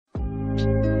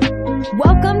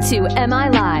Welcome to MI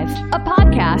Live, a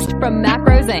podcast from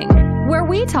Macros Inc., where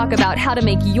we talk about how to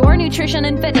make your nutrition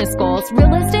and fitness goals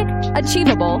realistic,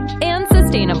 achievable, and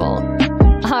sustainable.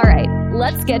 All right,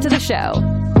 let's get to the show.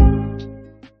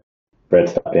 Brad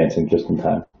stopped dancing just in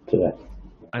time today.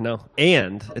 I know.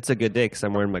 And it's a good day because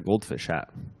I'm wearing my goldfish hat.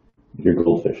 Your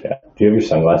goldfish hat. Do you have your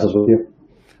sunglasses with you?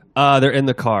 They're in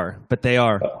the car, but they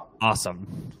are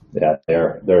awesome. Yeah, they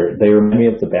remind me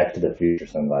of the Back to the Future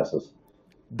sunglasses.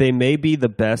 They may be the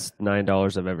best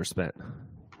 $9 I've ever spent.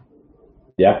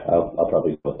 Yeah, I'll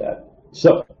probably go with that.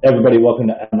 So, everybody, welcome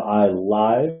to MI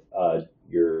Live,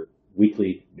 your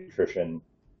weekly nutrition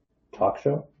talk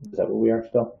show. Is that what we are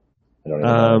still? I don't even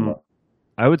know anymore.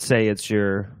 I would say it's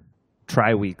your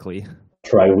tri-weekly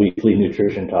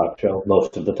nutrition talk show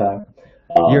most of the time.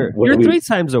 Your 3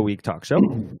 times a week talk show.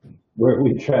 Where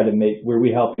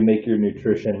we help you make your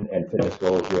nutrition and fitness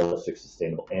goals realistic,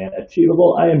 sustainable, and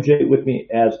achievable. I am Jay. With me,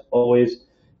 as always,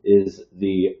 is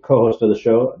the co-host of the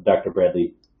show, Dr.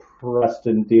 Bradley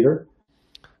Preston Dieter.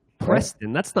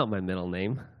 Preston? That's not my middle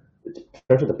name. It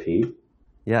starts with a P?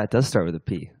 Yeah, it does start with a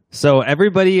P. So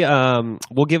everybody,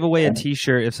 we'll give away a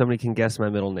T-shirt if somebody can guess my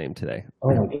middle name today. Oh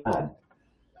my God!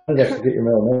 How did I forget your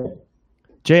middle name?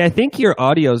 Jay, I think your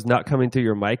audio is not coming through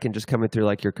your mic and just coming through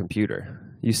like your computer.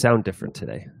 You sound different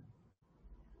today.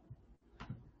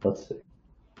 Let's see.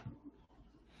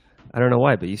 I don't know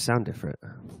why, but you sound different.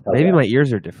 Maybe my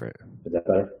ears are different. Is that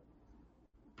better?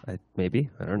 Maybe.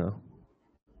 I don't know.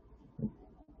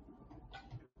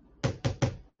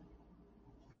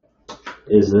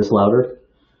 Is this louder?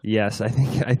 Yes, I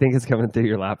think it's coming through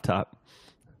your laptop.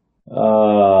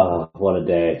 What a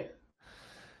day.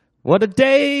 What a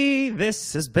day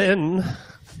this has been.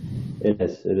 It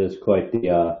is quite the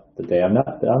day. I'm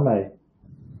not on my.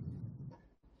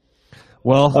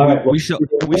 Well, right, we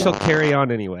shall carry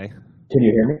on anyway. Can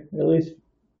you hear me at least?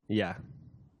 Yeah,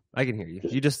 I can hear you.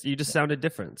 You just sounded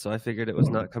different, so I figured it was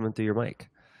not coming through your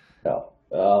mic. No,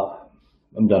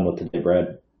 I'm done with today,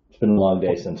 Brad. It's been a long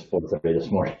day since 4:30 this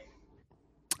morning.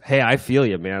 Hey, I feel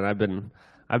you, man. I've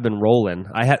been rolling.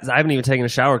 I haven't even taken a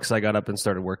shower because I got up and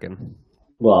started working.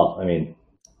 Well, I mean,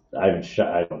 I don't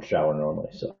shower normally,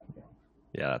 so.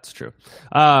 Yeah, that's true.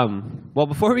 Well,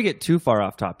 before we get too far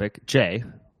off topic, Jay.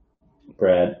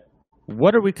 Brad.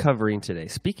 What are we covering today?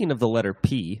 Speaking of the letter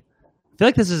P, I feel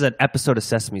like this is an episode of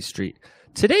Sesame Street.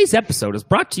 Today's episode is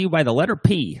brought to you by the letter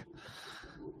P.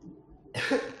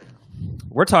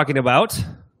 We're talking about...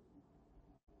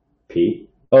 P?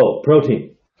 Oh,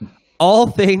 protein. All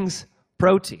things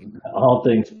protein. All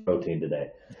things protein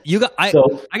today. I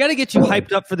got to get you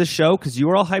hyped up for the show because you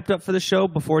were all hyped up for the show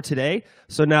before today.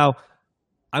 So now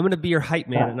I'm going to be your hype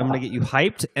man and I'm going to get you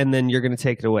hyped and then you're going to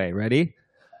take it away. Ready?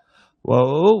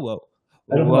 Whoa.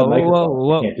 I don't know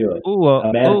whoa. I can't do it.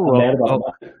 I'm mad about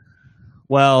that.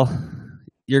 Well,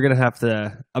 you're going to have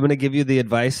to, I'm going to give you the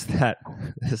advice that,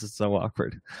 this is so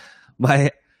awkward, my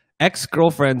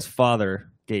ex-girlfriend's father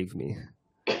gave me.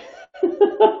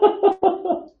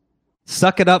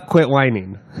 Suck it up, quit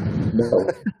whining. No.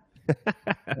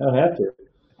 I don't have to.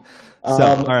 All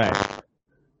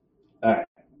right.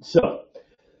 So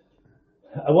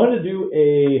I wanted to do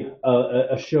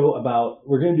a show about,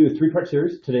 we're going to do a 3-part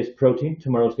series. Today's protein,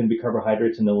 tomorrow's going to be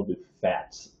carbohydrates, and then we'll do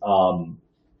fats.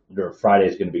 Friday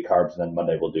is going to be carbs, and then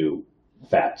Monday we'll do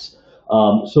fats.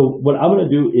 So what I'm going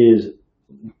to do is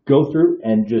go through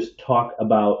and just talk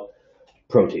about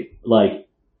protein, like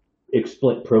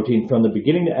explain protein from the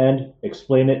beginning to end,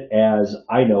 explain it as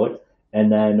I know it,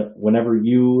 and then whenever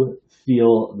you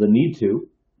feel the need to,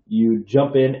 you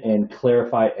jump in and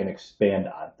clarify and expand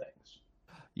on things.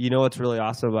 You know what's really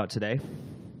awesome about today?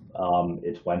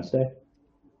 It's Wednesday.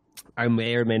 I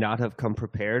may or may not have come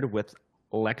prepared with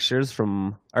slides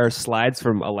from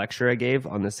a lecture I gave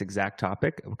on this exact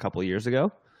topic a couple of years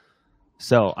ago.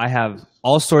 So I have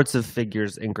all sorts of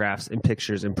figures and graphs and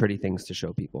pictures and pretty things to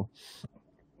show people.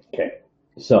 Okay.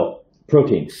 So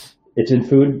protein, it's in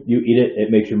food. You eat it.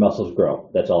 It makes your muscles grow.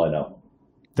 That's all I know.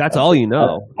 That's all you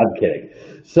know. I'm kidding.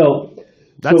 So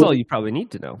that's all you probably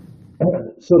need to know.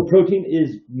 So protein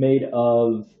is made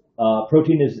of,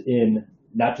 protein is in,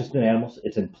 not just in animals,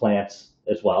 it's in plants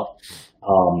as well.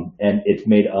 And it's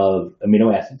made of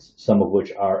amino acids, some of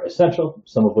which are essential,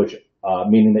 some of which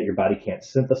meaning that your body can't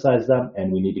synthesize them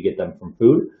and we need to get them from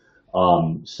food.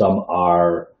 Some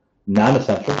are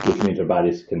non-essential, which means our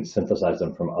bodies can synthesize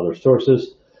them from other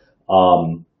sources.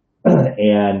 And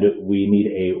we need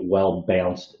a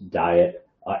well-balanced diet.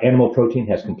 Animal protein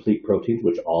has complete protein,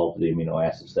 which all of the amino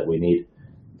acids that we need,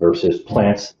 versus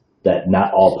plants that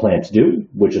not all plants do,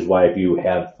 which is why if you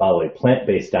follow a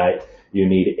plant-based diet, you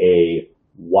need a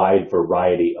wide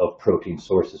variety of protein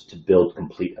sources to build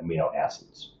complete amino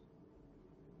acids.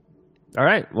 All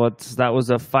right. Well, that was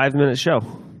a 5-minute show.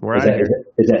 We're out of here.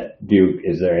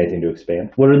 Is there anything to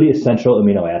expand? What are the essential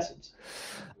amino acids?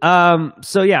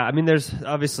 So yeah, I mean, there's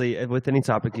obviously with any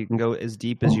topic you can go as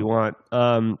deep as you want.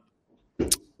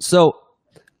 So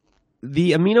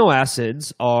the amino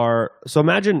acids so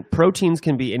imagine proteins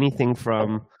can be anything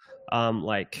from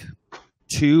like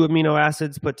 2 amino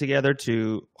acids put together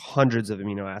to hundreds of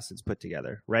amino acids put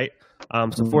together, right?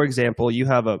 So for example, you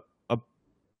have a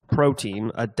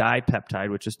protein, a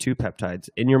dipeptide, which is 2 peptides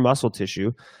in your muscle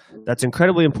tissue. That's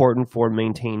incredibly important for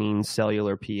maintaining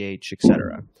cellular pH,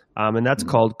 etc. And that's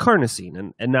called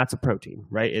carnosine, and that's a protein,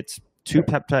 right? It's 2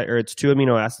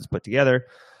 amino acids put together.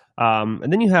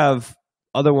 And then you have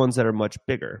other ones that are much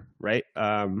bigger, right?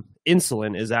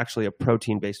 Insulin is actually a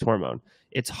protein-based hormone.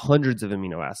 It's hundreds of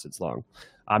amino acids long.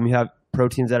 You have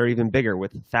proteins that are even bigger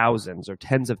with thousands or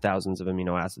tens of thousands of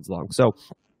amino acids long. So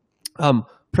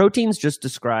proteins just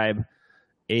describe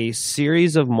a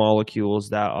series of molecules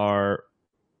that are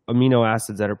amino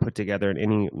acids that are put together in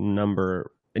any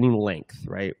number, any length,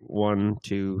 right? 1,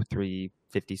 2, 3,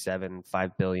 57, 5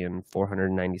 billion,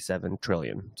 497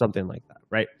 trillion, something like that,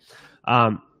 right?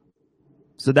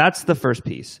 So that's the first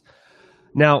piece.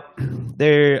 Now,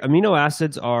 their amino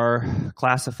acids are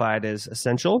classified as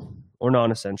essential or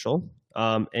non-essential.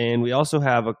 And we also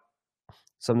have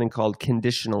something called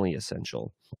conditionally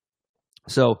essential.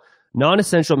 So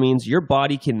non-essential means your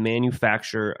body can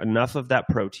manufacture enough of that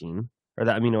protein, or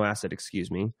that amino acid,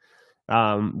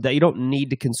 that you don't need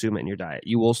to consume it in your diet.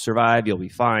 You will survive, you'll be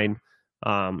fine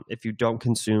if you don't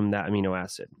consume that amino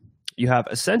acid. You have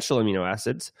essential amino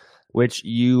acids, which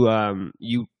you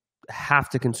have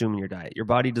to consume in your diet. Your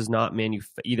body does not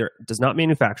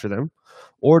manufacture them,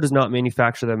 or does not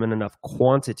manufacture them in enough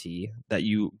quantity that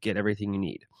you get everything you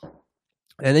need.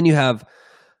 And then you have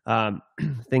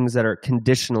things that are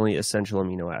conditionally essential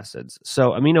amino acids. So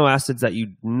amino acids that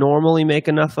you normally make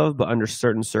enough of, but under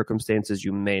certain circumstances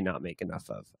you may not make enough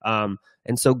of.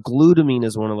 And so glutamine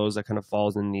is one of those that kind of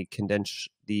falls in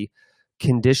the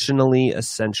conditionally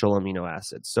essential amino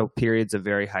acids. So periods of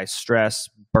very high stress,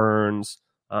 burns,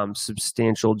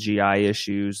 substantial GI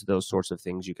issues, those sorts of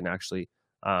things, you can actually,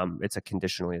 it's a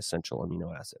conditionally essential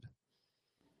amino acid.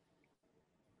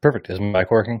 Perfect. Is my mic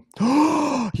working?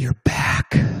 You're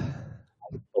back.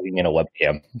 Plugging in a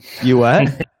webcam. You what?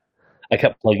 I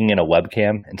kept plugging in a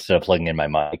webcam instead of plugging in my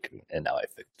mic, and now I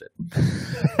fixed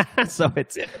it. So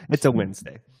it's a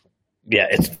Wednesday. Yeah,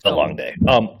 it's a long day.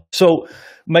 So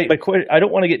my question, I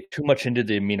don't want to get too much into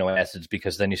the amino acids,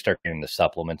 because then you start getting the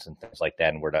supplements and things like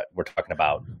that, and we're talking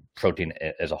about protein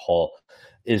as a whole.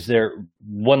 Is there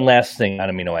one last thing on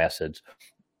amino acids?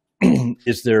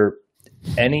 Is there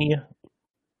any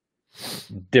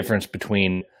difference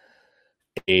between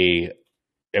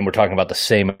and we're talking about the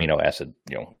same amino acid,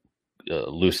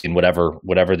 leucine, whatever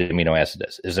the amino acid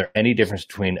is. Is there any difference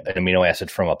between an amino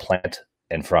acid from a plant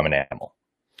and from an animal?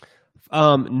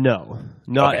 No,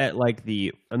 not at like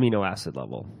the amino acid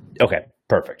level. Okay,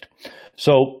 perfect.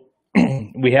 So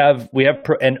we have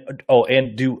and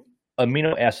do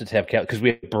amino acids have because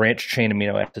we have branch chain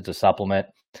amino acids to supplement.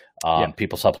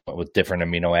 People supplement with different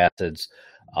amino acids.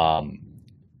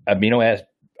 Amino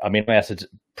acids,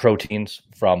 proteins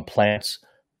from plants,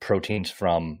 proteins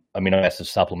from amino acid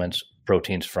supplements,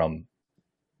 proteins from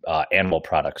animal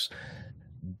products.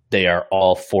 They are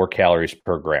all 4 calories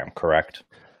per gram, correct?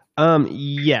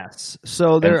 Yes.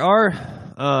 So there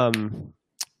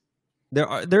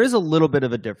is a little bit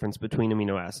of a difference between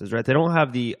amino acids, right? They don't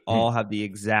have all have the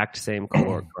exact same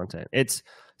caloric content. It's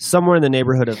somewhere in the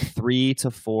neighborhood of 3 to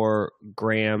 4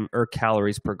 gram or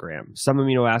calories per gram. Some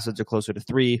amino acids are closer to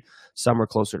 3, some are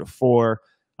closer to 4.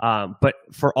 But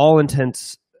for all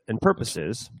intents and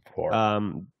purposes,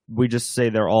 we just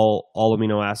say they're all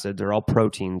amino acids or all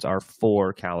proteins are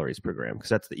 4 calories per gram, because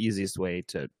that's the easiest way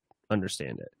to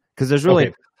understand it. Because there's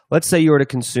really, let's say you were to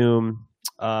consume,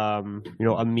 a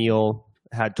meal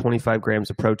had 25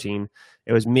 grams of protein.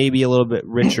 It was maybe a little bit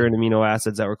richer in amino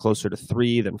acids that were closer to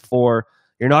 3 than 4.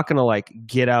 You're not going to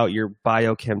get out your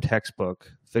biochem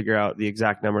textbook, figure out the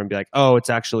exact number and be like, oh, it's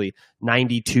actually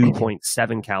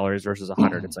 92.7 calories versus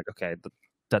 100. It's like, okay,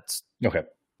 that's okay.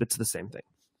 It's the same thing.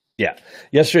 Yeah.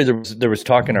 Yesterday there was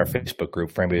talk in our Facebook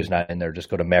group. For anybody who's not in there, just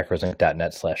go to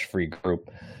macrozinc.net/free group.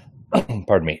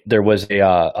 Pardon me. There was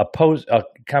a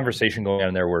conversation going on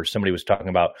in there where somebody was talking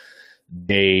about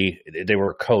they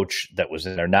were a coach that was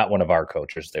in there, not one of our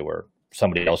coaches. They were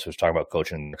somebody else who was talking about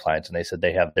coaching their clients, and they said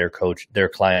they have their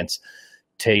clients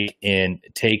take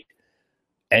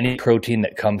any protein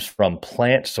that comes from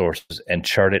plant sources and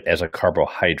chart it as a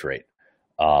carbohydrate.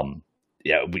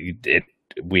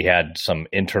 We had some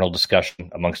internal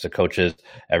discussion amongst the coaches.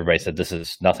 Everybody said, this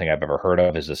is nothing I've ever heard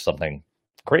of. Is this something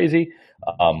crazy?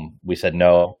 We said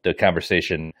no. The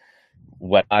conversation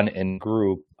went on in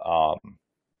group,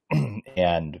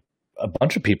 and a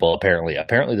bunch of people apparently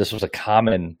this was a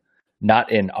common,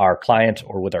 not in our clients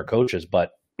or with our coaches,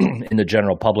 but in the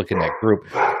general public in that group,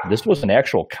 this was an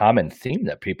actual common theme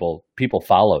that people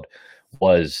followed,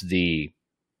 was you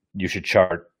should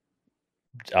chart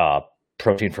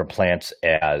protein from plants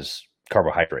as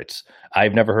carbohydrates.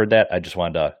 I've never heard that. I just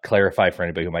wanted to clarify for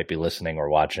anybody who might be listening or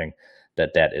watching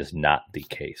that is not the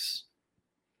case.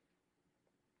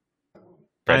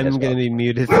 I'm going to be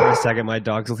muted for a second. My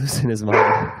dog's losing his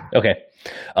mind. Okay.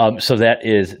 So that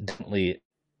is definitely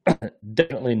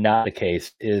not the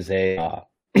case.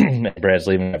 Brad's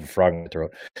leaving. I have a frog in my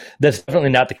throat. That's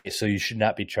definitely not the case. So you should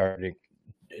not be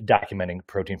documenting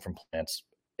protein from plants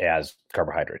as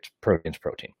carbohydrates. Protein's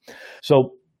protein.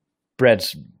 So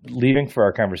Brad's leaving for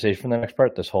our conversation for the next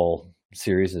part. This whole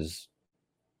series is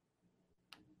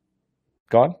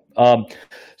gone.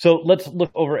 So let's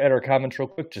look over at our comments real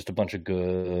quick. Just a bunch of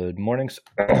good mornings.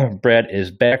 Brad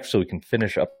is back, so we can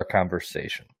finish up our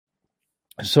conversation.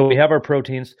 So we have our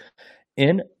proteins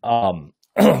in.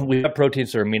 We have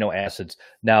proteins or amino acids.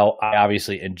 Now, I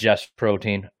obviously ingest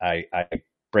protein. I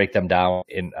break them down,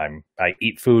 and I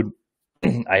eat food.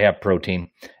 I have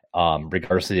protein,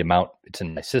 regardless of the amount it's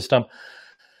in my system.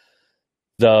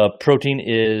 The protein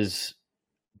is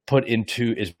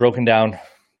broken down,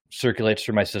 circulates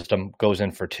through my system, goes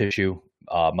in for tissue,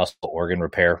 muscle organ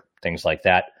repair, things like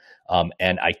that.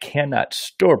 And I cannot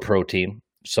store protein,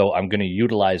 so I'm going to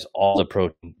utilize all the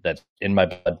protein that's in my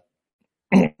blood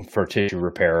for tissue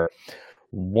repair.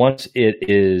 Once it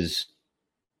is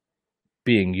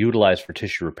being utilized for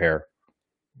tissue repair,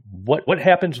 what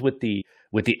happens with the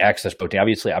excess protein?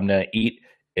 Obviously, I'm going to eat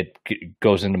it,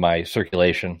 goes into my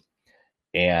circulation,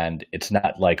 and it's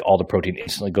not like all the protein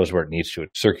instantly goes where it needs to.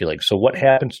 It's circulating. So what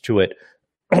happens to it?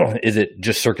 Is it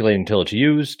just circulating until it's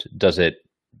used? Does it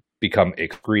become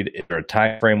excreted? Is there a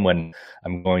time frame when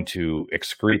I'm going to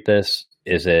excrete this?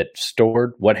 Is it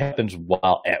stored? What happens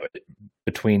what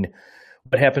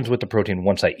happens with the protein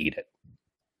once I eat it?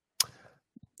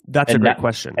 That's a great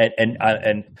question.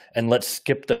 And let's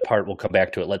skip the part. We'll come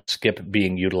back to it. Let's skip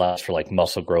being utilized for like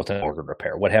muscle growth and organ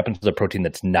repair. What happens to the protein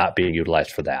that's not being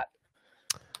utilized for that?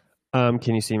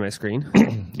 Can you see my screen?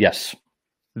 Yes.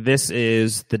 This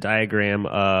is the diagram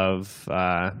of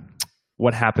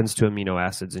what happens to amino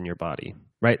acids in your body,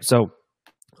 right? So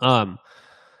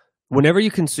whenever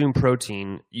you consume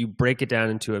protein, you break it down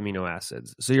into amino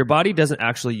acids. So your body doesn't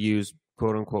actually use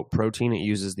quote unquote protein. It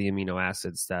uses the amino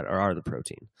acids that are the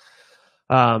protein.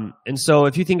 And so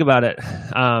if you think about it,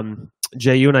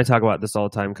 Jay, you and I talk about this all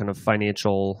the time, kind of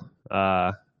financial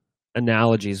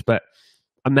analogies, but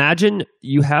imagine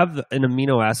you have an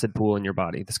amino acid pool in your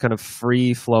body, this kind of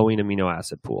free flowing amino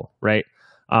acid pool, right?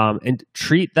 And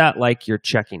treat that like your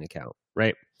checking account,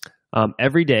 right?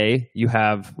 Every day you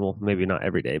have, well, maybe not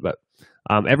every day, but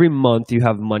every month you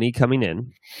have money coming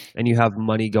in and you have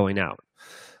money going out.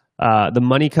 The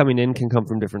money coming in can come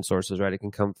from different sources, right? It can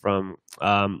come from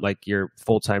like your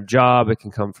full-time job. It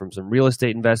can come from some real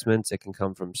estate investments. It can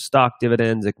come from stock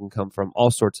dividends. It can come from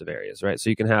all sorts of areas, right? So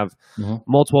you can have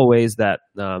multiple ways that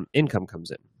income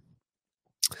comes in.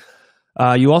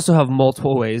 You also have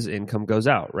multiple ways income goes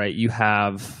out, right? You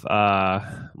have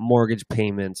mortgage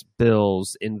payments,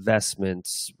 bills,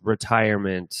 investments,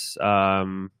 retirement,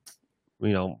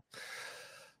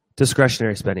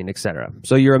 discretionary spending, etc.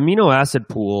 So your amino acid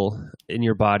pool in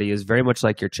your body is very much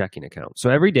like your checking account.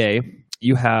 So every day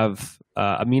you have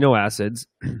amino acids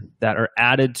that are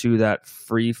added to that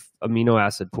free amino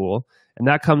acid pool, and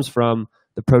that comes from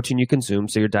the protein you consume,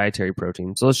 so your dietary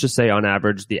protein. So let's just say on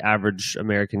average, the average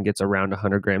American gets around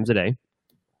 100 grams a day.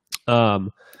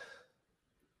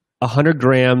 100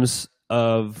 grams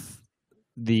of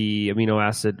the amino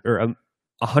acid, or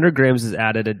 100 grams is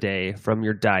added a day from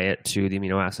your diet to the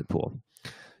amino acid pool.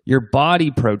 Your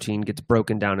body protein gets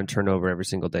broken down and turned over every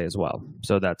single day as well.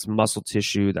 So that's muscle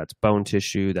tissue, that's bone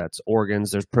tissue, that's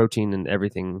organs. There's protein in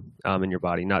everything in your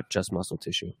body, not just muscle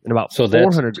tissue. And about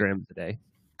 400 grams a day.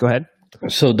 Go ahead.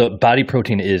 So the body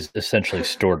protein is essentially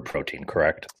stored protein,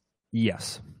 correct?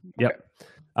 Yes. Yep.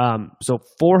 Okay. So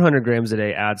 400 grams a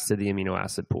day adds to the amino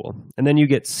acid pool. And then you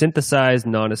get synthesized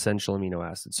non-essential amino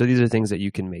acids. So these are things that you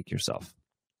can make yourself.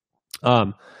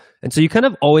 And so you kind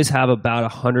of always have about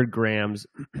 100 grams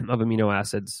of amino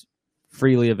acids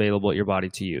freely available at your body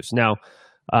to use. Now,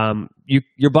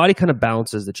 your body kind of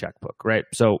balances the checkbook, right?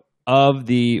 So of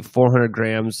the 400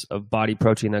 grams of body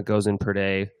protein that goes in per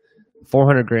day,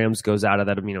 400 grams goes out of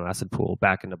that amino acid pool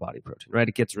back into body protein, right?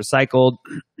 It gets recycled,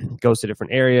 goes to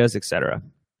different areas, etc.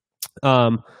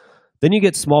 Then you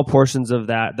get small portions of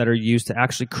that are used to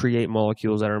actually create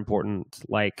molecules that are important,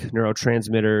 like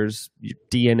neurotransmitters.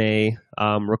 DNA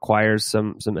requires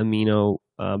some amino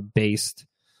based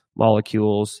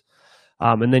molecules.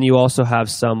 And then you also have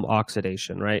some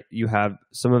oxidation, right? You have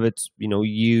some of it's,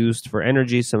 used for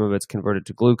energy, some of it's converted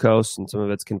to glucose, and some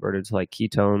of it's converted to like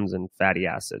ketones and fatty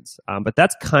acids. But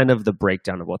that's kind of the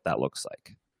breakdown of what that looks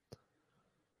like.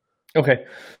 Okay.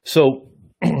 So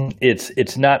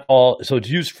it's not all, so it's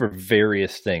used for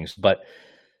various things, but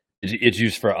it's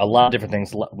used for a lot of different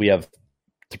things. We have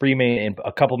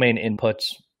a couple main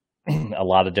inputs, a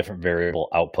lot of different variable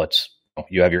outputs.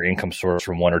 You have your income source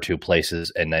from one or two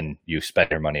places, and then you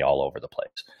spend your money all over the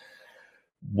place.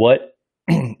 What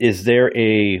is there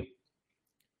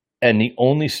and the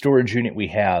only storage unit we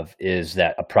have is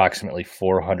that approximately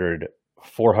 400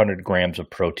 grams of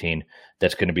protein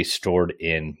that's going to be stored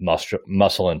in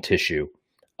muscle and tissue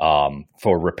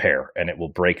for repair, and it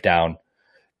will break down,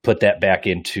 put that back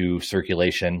into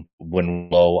circulation when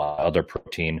low on other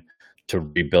protein to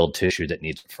rebuild tissue that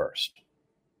needs it first.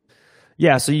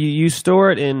 Yeah, so you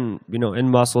store it in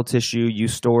muscle tissue. You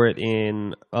store it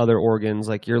in other organs,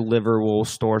 like your liver will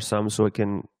store some so it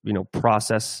can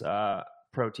process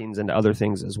proteins into other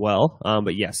things as well.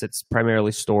 But yes, it's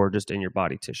primarily stored just in your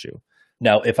body tissue.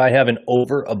 Now, if I have an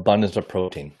overabundance of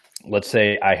protein, let's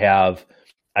say I have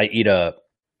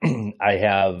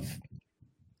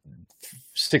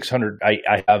 600.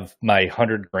 I have my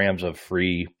 100 grams of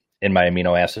free in my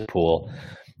amino acid pool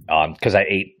because I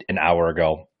ate an hour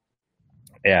ago.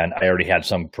 And I already had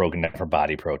some broken down for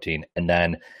body protein. And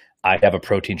then I have a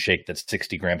protein shake that's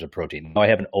 60 grams of protein. Now I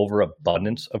have an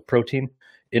overabundance of protein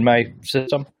in my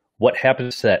system. What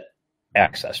happens to that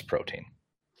excess protein?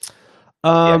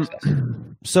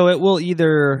 So it will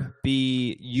either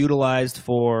be utilized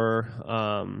for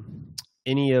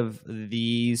any of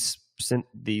these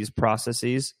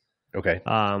processes. Okay.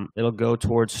 It'll go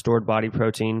towards stored body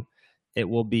protein. It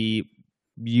will be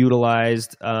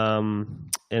utilized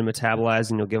and metabolized,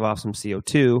 and you'll give off some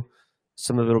CO2.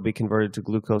 Some of it will be converted to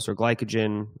glucose or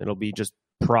glycogen. It'll be just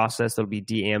processed. It'll be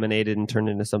deaminated and turned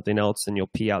into something else, and you'll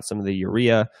pee out some of the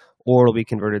urea, or it'll be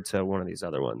converted to one of these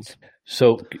other ones.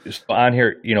 So on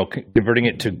here, converting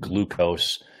it to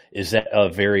glucose, is that a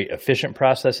very efficient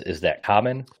process? Is that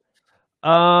common?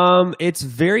 It's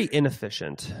very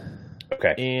inefficient.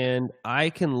 Okay. And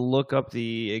I can look up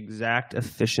the exact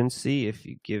efficiency if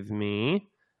you give me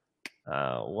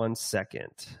 1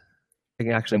 second. I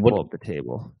can actually pull up the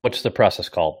table. What's the process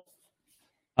called?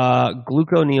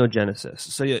 Gluconeogenesis.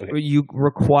 So you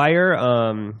require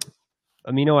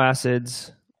amino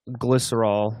acids,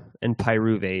 glycerol, and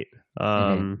pyruvate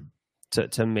to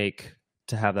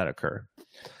have that occur.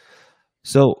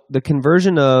 So the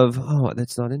conversion of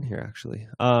that's not in here actually.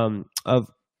 Of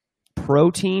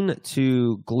protein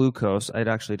to glucose, I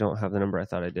actually don't have the number. I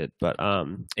thought I did, but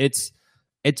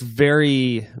it's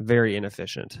very, very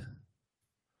inefficient.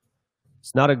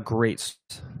 It's not a great.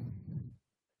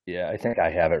 Yeah, I think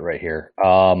I have it right here.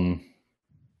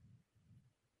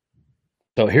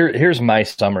 So here's my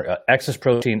summary. Excess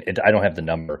protein, I don't have the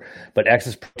number, but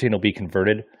excess protein will be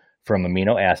converted from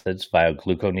amino acids via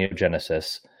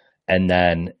gluconeogenesis, and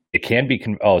then it can be.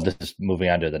 This is moving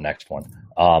on to the next one.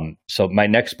 So my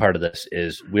next part of this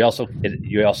is you also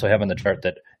have on the chart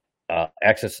that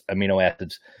excess amino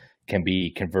acids can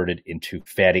be converted into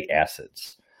fatty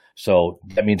acids. So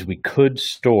that means we could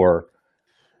store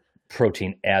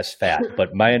protein as fat,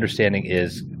 but my understanding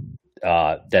is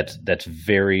that's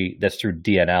through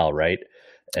DNL, right?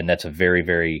 And that's a very,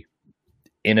 very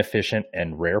inefficient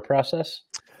and rare process.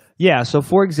 Yeah. So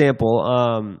for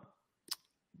example,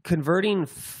 converting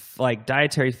like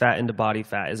dietary fat into body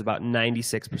fat is about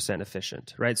 96%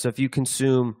 efficient, right? So if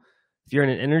you're in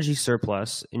an energy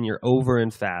surplus and you're over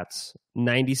in fats,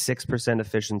 96%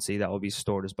 efficiency, that will be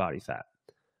stored as body fat.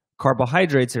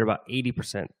 Carbohydrates are about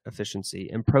 80% efficiency,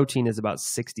 and protein is about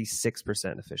 66%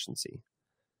 efficiency.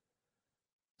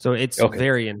 So it's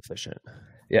very inefficient.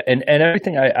 Yeah, and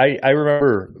everything. I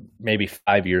remember maybe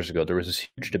 5 years ago there was this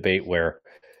huge debate where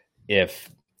if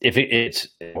it's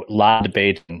a lot of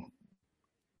debate and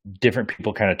different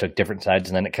people kind of took different sides,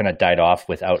 and then it kind of died off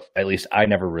without, at least I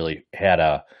never really had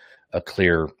a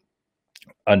clear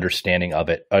understanding of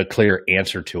it, a clear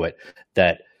answer to it,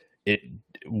 that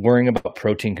worrying about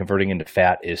protein converting into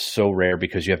fat is so rare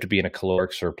because you have to be in a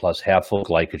caloric surplus, have full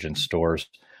glycogen stores,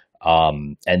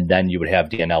 and then you would have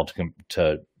DNL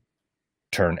to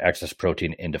turn excess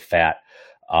protein into fat.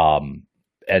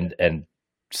 And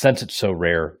since it's so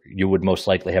rare, you would most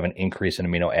likely have an increase in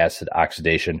amino acid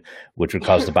oxidation, which would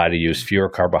cause the body to use fewer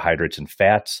carbohydrates and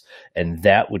fats, and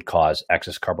that would cause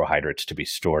excess carbohydrates to be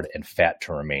stored and fat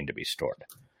to remain to be stored.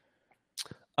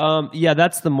 Yeah,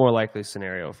 that's the more likely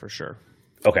scenario for sure.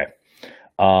 Okay.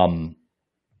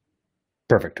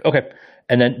 Perfect. Okay.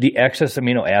 And then the excess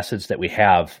amino acids that we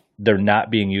have, they're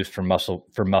not being used for muscle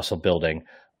building.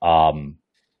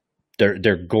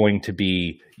 They're going to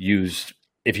be used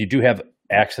if you do have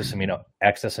excess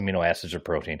amino acids or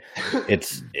protein.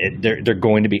 They're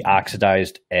going to be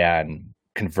oxidized and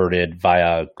converted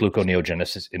via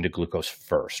gluconeogenesis into glucose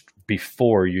first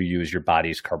before you use your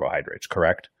body's carbohydrates.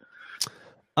 Correct?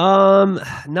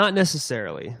 Not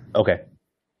necessarily. Okay.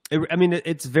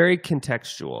 It's very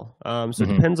contextual. So it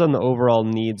depends on the overall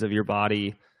needs of your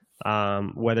body,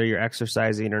 whether you're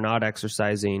exercising or not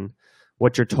exercising,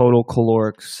 what your total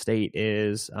caloric state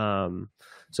is.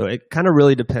 So it kind of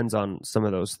really depends on some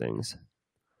of those things.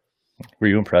 Were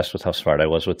you impressed with how smart I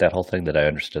was with that whole thing, that I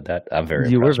understood that? I'm very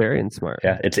impressed. You were very smart.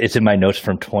 Yeah, it's in my notes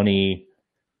from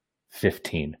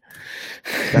 2015.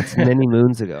 That's many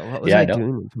moons ago. What was I know.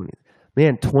 doing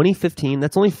in 2015,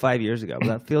 that's only 5 years ago. But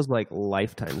that feels like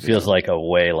lifetimes Feels ago. like a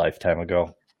way lifetime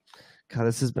ago. God,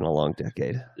 this has been a long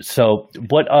decade. So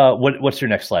what's your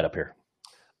next slide up here?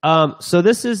 So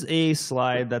this is a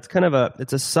slide that's kind of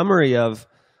it's a summary of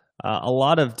a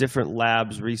lot of different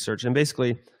labs research. And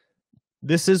basically,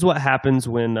 this is what happens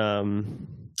when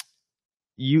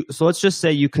so let's just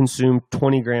say you consume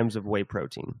 20 grams of whey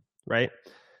protein, right?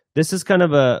 This is kind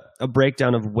of a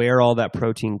breakdown of where all that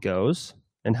protein goes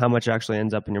and how much actually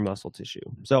ends up in your muscle tissue.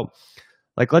 So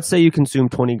like, let's say you consume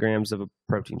 20 grams of a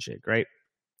protein shake, right?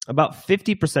 About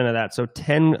 50% of that, so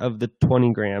 10 of the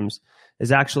 20 grams,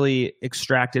 is actually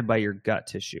extracted by your gut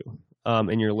tissue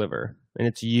in your liver, and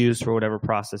it's used for whatever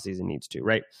processes it needs to,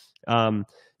 right?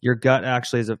 Your gut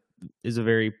actually is a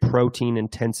very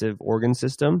protein-intensive organ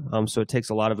system, so it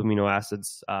takes a lot of amino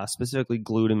acids, specifically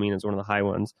glutamine is one of the high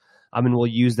ones, and we'll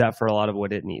use that for a lot of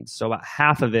what it needs. So about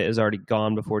half of it is already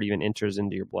gone before it even enters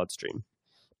into your bloodstream.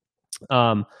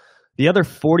 The other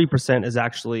 40% is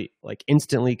actually like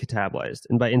instantly catabolized.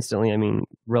 And by instantly, I mean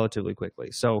relatively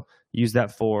quickly. So use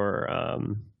that for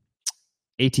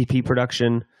ATP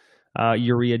production,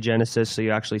 ureagenesis. So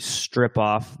you actually strip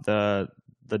off the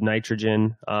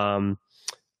nitrogen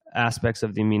aspects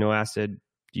of the amino acid.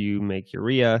 You make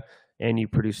urea and you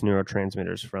produce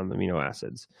neurotransmitters from amino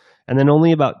acids. And then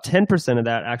only about 10% of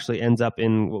that actually ends up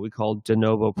in what we call de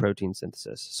novo protein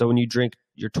synthesis. So when you drink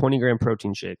your 20-gram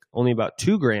protein shake, only about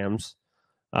 2 grams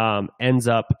ends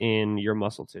up in your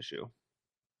muscle tissue.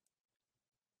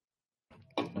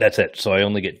 That's it. So I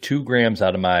only get 2 grams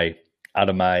out of my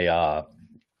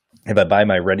if I buy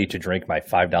my ready to drink, my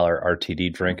 $5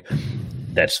 RTD drink,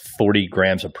 that's 40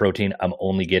 grams of protein. I'm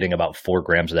only getting about 4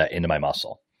 grams of that into my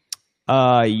muscle.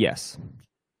 Yes.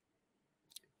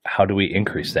 How do we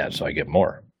increase that so I get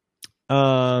more?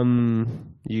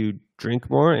 You drink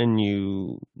more and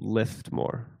you lift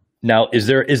more. Now, is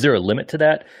there a limit to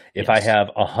that? If Yes. I have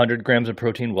 100 grams of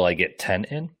protein, will I get 10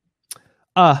 in?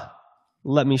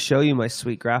 Let me show you my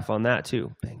sweet graph on that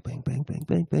too. Bang, bang, bang, bang,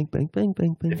 bang, bang, bang, bang,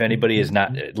 bang, bang. If anybody is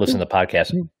not listening to the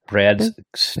podcast, Brad's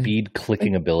speed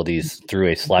clicking abilities through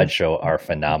a slideshow are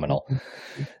phenomenal.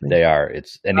 They are.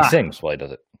 And he sings while he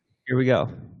does it. Here we go.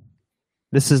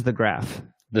 This is the graph.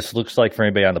 This looks like, for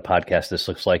anybody on the podcast, this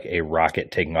looks like a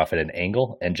rocket taking off at an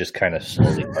angle and just kind of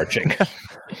slowly arching.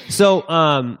 So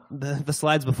the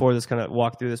slides before this kind of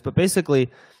walk through this, but basically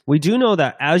we do know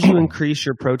that as you increase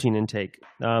your protein intake,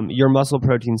 your muscle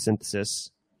protein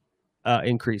synthesis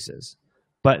increases.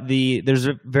 But there's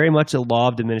very much a law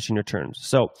of diminishing returns.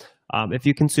 So if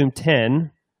you consume 10,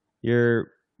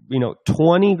 your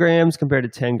 20 grams compared to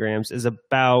 10 grams is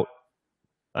about,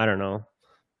 I don't know,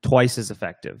 twice as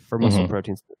effective for muscle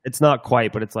proteins. It's not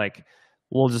quite, but it's like,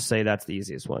 we'll just say that's the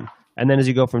easiest one. And then as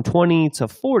you go from 20 to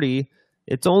 40,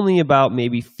 it's only about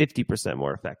maybe 50%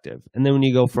 more effective. And then when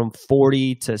you go from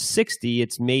 40 to 60,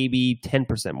 it's maybe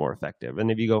 10% more effective.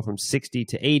 And if you go from 60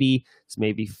 to 80, it's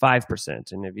maybe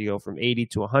 5%. And if you go from 80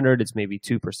 to 100, it's maybe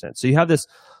 2%. So you have this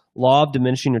law of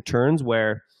diminishing returns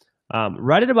where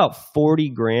right at about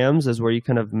 40 grams is where you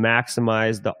kind of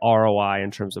maximize the ROI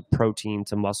in terms of protein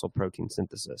to muscle protein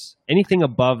synthesis. Anything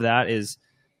above that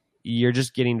you're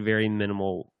just getting very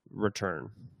minimal return.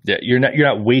 Yeah, you're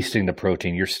not wasting the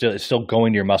protein. It's still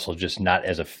going to your muscles, just not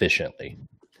as efficiently.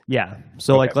 Yeah.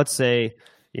 So like, let's say,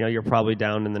 you're probably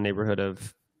down in the neighborhood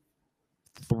of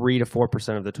 3 to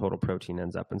 4% of the total protein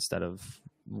ends up instead of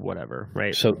whatever,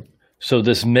 right? So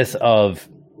this myth of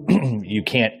you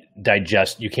can't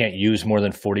use more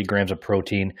than 40 grams of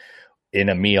protein in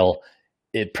a meal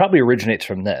it probably originates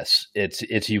from this.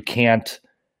 It's you can't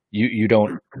you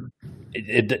don't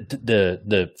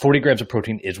the 40 grams of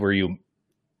protein is where you're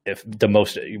the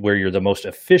most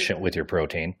efficient with your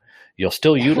protein. You'll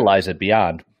still utilize it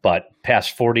beyond, but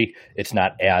past 40, it's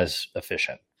not as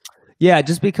efficient. Yeah, it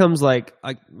just becomes like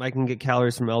I can get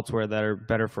calories from elsewhere that are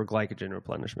better for glycogen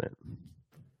replenishment.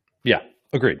 Yeah,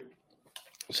 agreed.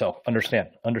 So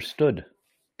understood.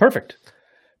 Perfect.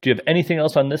 Do you have anything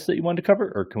else on this that you wanted to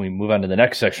cover, or can we move on to the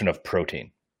next section of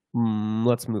protein?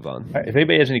 Let's move on. All right, if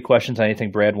anybody has any questions on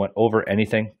anything Brad went over,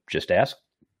 anything, just ask.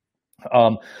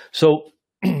 So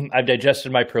I've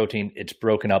digested my protein. It's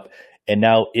broken up, and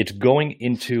now it's going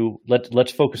into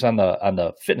let's focus on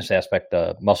the fitness aspect,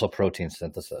 the muscle protein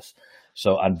synthesis.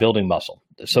 So on building muscle.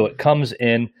 So it comes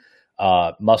in,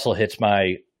 muscle hits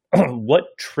my what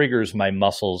triggers my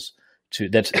muscles to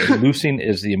that's leucine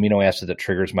is the amino acid that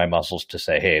triggers my muscles to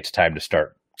say, hey, it's time to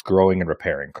start growing and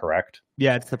repairing, correct?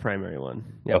 Yeah, it's the primary one.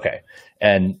 Yep. Okay.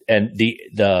 And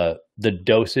the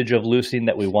dosage of leucine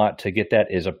that we want to get that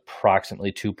is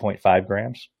approximately 2.5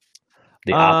 grams.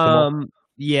 The optimal.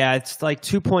 Yeah, it's like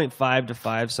 2.5 to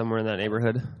 5, somewhere in that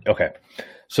neighborhood. Okay.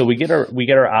 So we get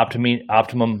our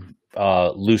optimum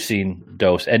leucine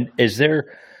dose. And is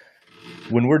there,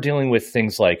 when we're dealing with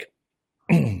things like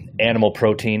animal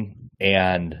protein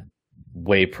and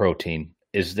whey protein,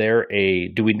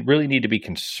 do we really need to be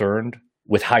concerned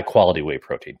with high quality whey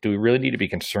protein? Do we really need to be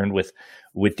concerned with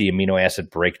the amino acid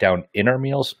breakdown in our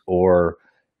meals, or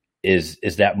is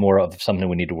that more of something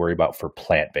we need to worry about for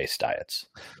plant-based diets?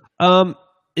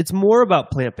 It's more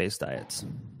about plant-based diets.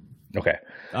 Okay.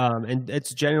 And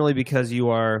it's generally because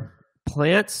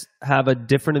plants have a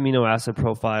different amino acid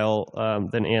profile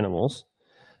than animals,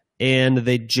 and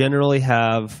they generally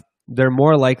they're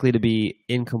more likely to be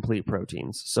incomplete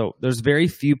proteins. So there's very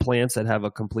few plants that have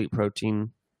a complete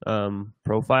protein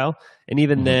profile. And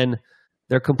even then,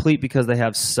 they're complete because they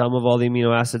have some of all the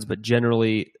amino acids, but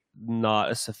generally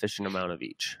not a sufficient amount of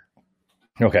each.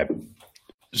 Okay.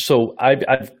 So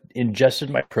I've ingested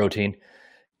my protein.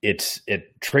 It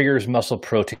triggers muscle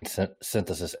protein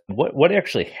synthesis. What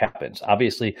actually happens?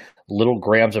 Obviously, little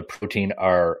grams of protein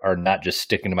are not just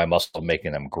sticking to my muscle,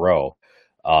 making them grow.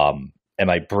 Am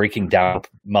I breaking down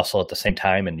muscle at the same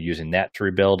time and using that to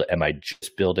rebuild? Am I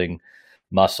just building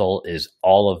muscle? Is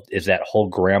that whole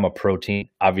gram of protein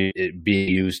being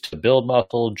used to build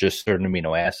muscle? Just certain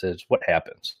amino acids? What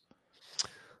happens?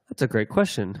 That's a great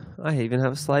question. I even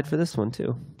have a slide for this one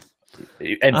too.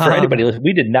 And for anybody,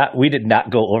 we did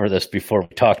not go over this before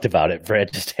we talked about it.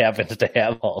 Brad just happens to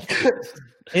have all this.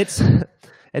 It's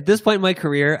at this point in my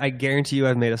career, I guarantee you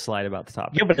I've made a slide about the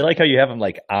topic. Yeah, but I like how you have them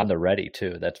like on the ready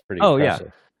too. That's pretty impressive.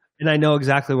 Yeah. And I know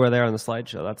exactly where they are on the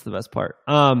slideshow. That's the best part.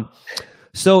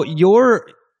 So your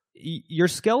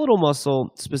skeletal muscle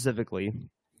specifically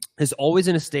is always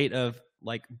in a state of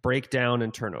like breakdown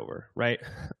and turnover, right?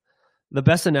 The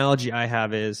best analogy I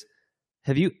have is,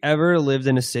 have you ever lived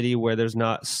in a city where there's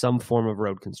not some form of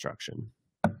road construction?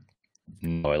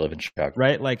 No, I live in Chicago.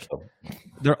 Right? Like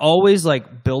they're always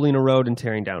like building a road and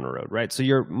tearing down a road, right? So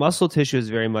your muscle tissue is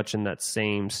very much in that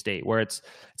same state where it's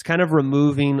kind of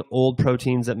removing old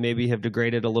proteins that maybe have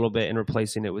degraded a little bit and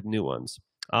replacing it with new ones.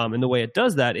 And the way it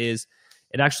does that is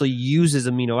it actually uses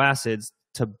amino acids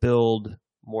to build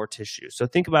more tissue. So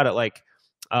think about it like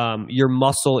your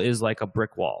muscle is like a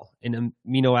brick wall, and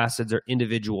amino acids are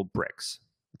individual bricks.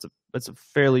 That's a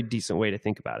fairly decent way to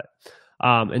think about it.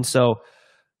 And so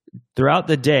throughout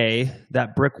the day,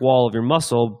 that brick wall of your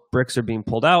muscle, bricks are being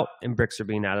pulled out and bricks are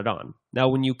being added on. Now,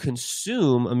 when you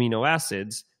consume amino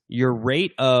acids, your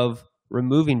rate of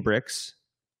removing bricks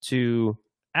to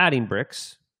adding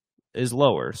bricks is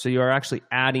lower. So you are actually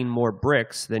adding more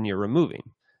bricks than you're removing.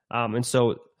 And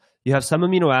so you have some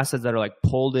amino acids that are like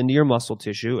pulled into your muscle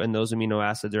tissue, and those amino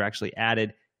acids are actually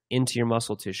added into your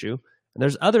muscle tissue. And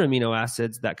there's other amino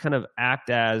acids that kind of act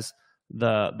as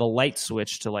the light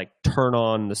switch to like turn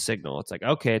on the signal. It's like,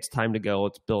 okay, it's time to go.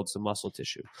 Let's build some muscle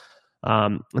tissue.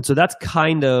 And so that's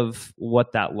kind of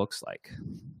what that looks like.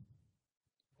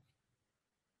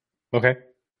 Okay.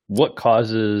 What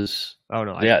causes? Oh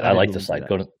no! I like the slide.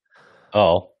 Go to.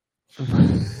 Oh.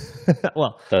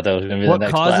 Well, thought that was going to be what the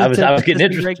next causes slide. I was getting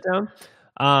interested.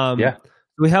 Breakdown? Yeah.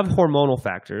 We have hormonal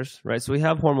factors, right? So we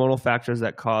have hormonal factors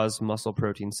that cause muscle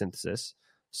protein synthesis.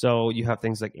 So you have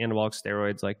things like anabolic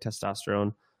steroids, like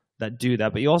testosterone, that do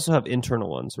that. But you also have internal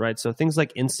ones, right? So things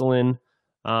like insulin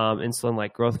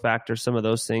like growth factor, some of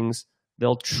those things,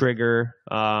 they'll trigger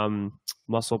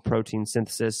muscle protein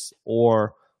synthesis,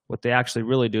 or what they actually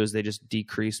really do is they just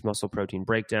decrease muscle protein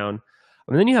breakdown.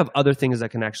 And then you have other things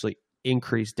that can actually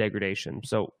increase degradation.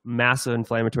 So massive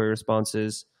inflammatory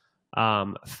responses,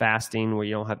 fasting where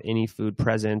you don't have any food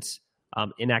present,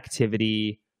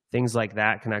 inactivity, things like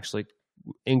that can actually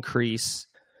increase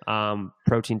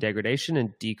protein degradation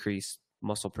and decrease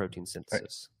muscle protein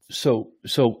synthesis. So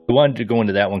I wanted to go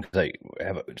into that one because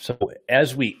so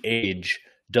as we age,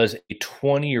 does a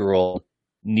 20-year-old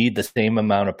need the same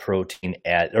amount of protein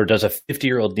or does a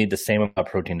 50-year-old need the same amount of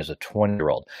protein as a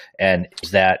 20-year-old? And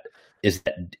is that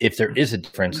if there is a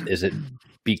difference, is it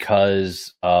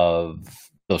because of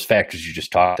those factors you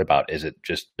just talked about? Is it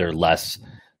just they're less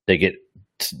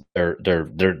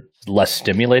less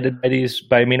stimulated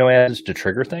by amino acids to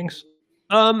trigger things?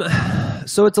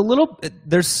 So it's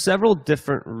there's several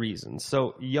different reasons.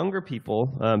 So younger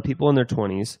people, people in their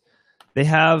 20s, they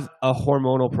have a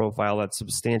hormonal profile that's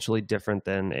substantially different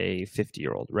than a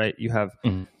 50-year-old, right? You have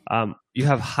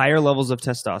higher levels of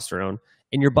testosterone,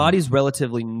 and your body's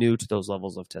relatively new to those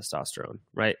levels of testosterone,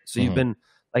 right? So you've been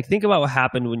think about what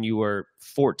happened when you were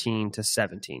 14 to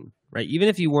 17, right? Even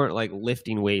if you weren't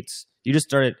lifting weights, you just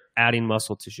started adding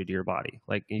muscle tissue to your body.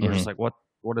 You're just what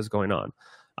is going on?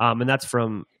 And that's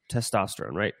from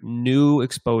testosterone, right? New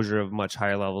exposure of much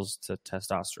higher levels to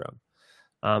testosterone.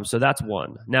 So that's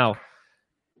one. Now,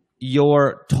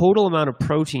 your total amount of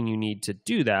protein you need to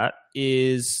do that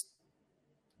is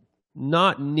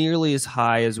not nearly as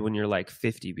high as when you're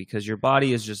 50 because your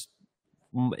body is just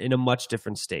in a much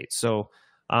different state. So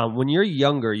when you're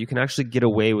younger, you can actually get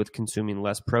away with consuming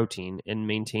less protein and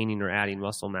maintaining or adding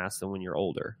muscle mass than when you're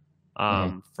older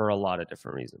for a lot of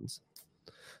different reasons.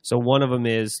 So one of them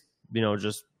is,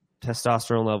 just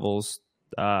testosterone levels,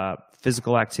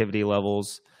 physical activity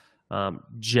levels,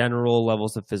 general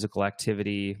levels of physical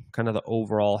activity, kind of the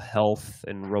overall health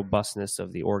and robustness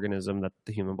of the organism that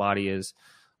the human body is,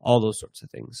 all those sorts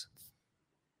of things.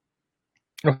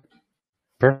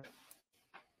 Perfect.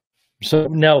 So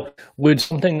now, would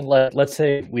something let's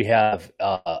say we have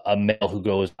a male who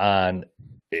goes on,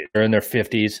 they're in their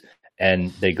 50s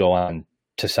and they go on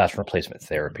testosterone replacement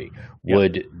therapy.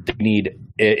 Yep.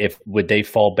 Would they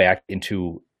fall back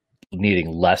into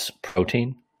needing less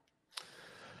protein?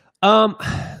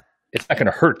 It's not going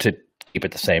to hurt to keep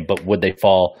it the same, but would they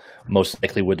fall? Most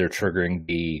likely, would their triggering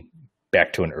be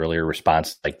back to an earlier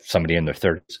response, like somebody in their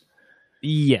 30s?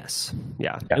 Yes.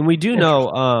 Yeah. And we do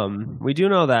know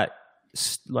that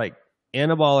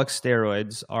anabolic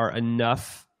steroids are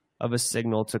enough of a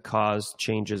signal to cause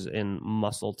changes in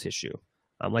muscle tissue.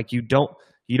 You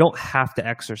don't have to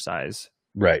exercise.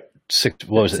 Right. 6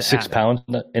 pounds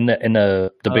in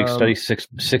the big study?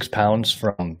 6 pounds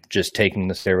from just taking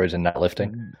the steroids and not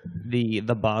lifting? The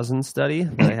Boson study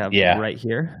that I have right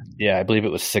here. Yeah, I believe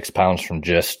it was 6 pounds from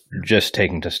just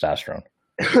taking testosterone.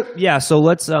 Yeah, so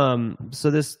let's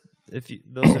those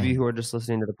of you who are just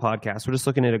listening to the podcast, we're just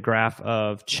looking at a graph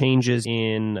of changes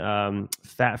in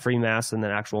fat-free mass and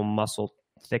then actual muscle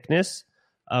thickness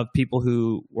of people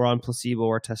who were on placebo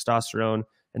or testosterone,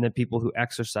 and then people who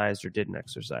exercised or didn't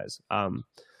exercise.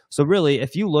 So really,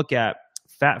 if you look at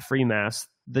fat-free mass,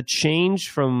 the change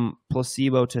from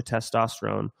placebo to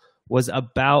testosterone was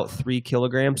about 3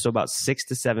 kilograms, so about 6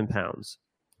 to 7 pounds.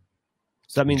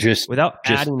 So that means without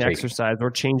adding exercise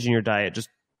or changing your diet, just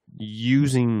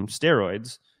using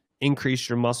steroids, increase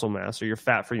your muscle mass or your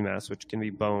fat-free mass, which can be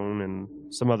bone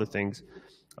and some other things,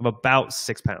 of about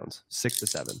 6 pounds, 6 to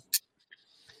 7.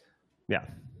 Yeah.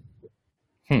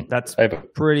 That's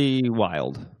pretty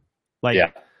wild.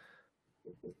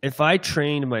 If I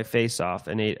trained my face off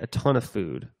and ate a ton of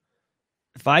food,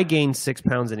 if I gained 6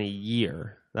 pounds in a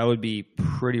year, that would be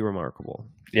pretty remarkable.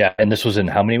 Yeah. And this was in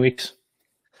how many weeks?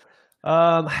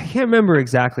 I can't remember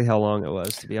exactly how long it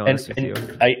was, to be honest with you.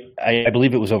 I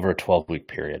believe it was over a 12-week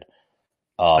period.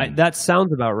 That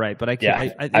sounds about right, but I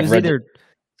can't. It was either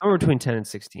somewhere between 10 and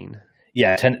 16.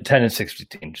 Yeah, 10 and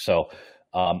 16. So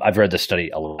I've read the study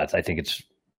a lot. I think it's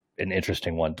an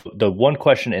interesting one. The one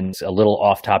question, and it's a little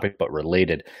off topic but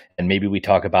related, and maybe we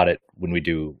talk about it when we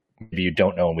do, maybe you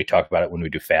don't know when we talk about it when we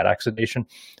do fat oxidation,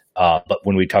 but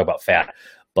when we talk about fat.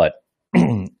 But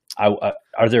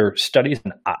are there studies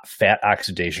on fat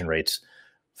oxidation rates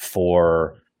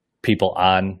for people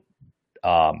on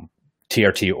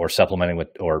TRT or supplementing with,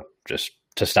 or just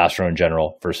testosterone in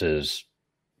general versus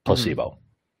placebo?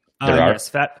 Yes,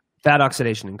 fat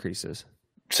oxidation increases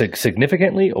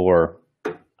significantly, or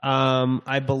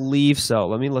I believe so.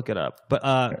 Let me look it up. But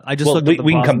I just looked at the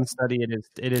Boston study.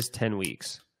 It is 10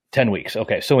 weeks. 10 weeks.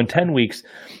 Okay, so in 10 weeks,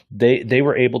 they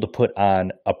were able to put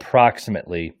on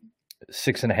approximately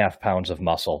 6.5 pounds of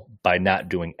muscle by not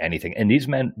doing anything. And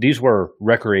these were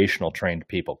recreational trained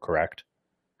people, correct?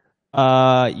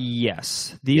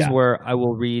 Yes. These were, I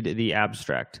will read the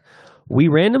abstract. We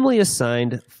randomly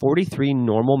assigned 43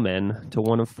 normal men to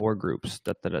one of 4 groups.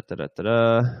 Let's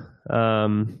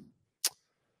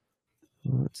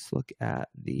look at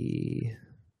the.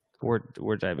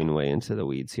 We're diving way into the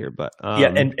weeds here, but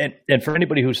yeah, and for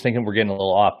anybody who's thinking we're getting a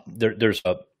little off, there's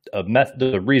a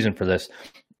reason for this,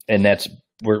 and that's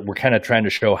we're kind of trying to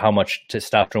show how much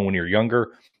testosterone when you're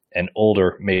younger and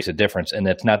older makes a difference. And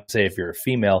that's not to say if you're a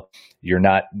female, you're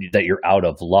out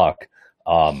of luck.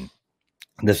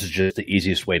 This is just the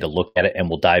easiest way to look at it, and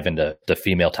we'll dive into the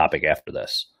female topic after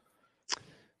this.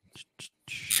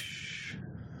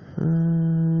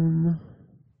 I'm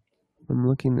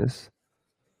looking this.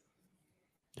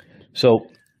 So,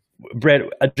 Brad,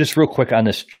 just real quick on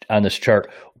this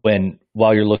chart,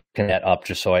 while you're looking that up,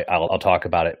 just so I'll talk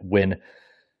about it.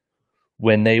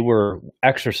 When they were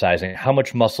exercising, how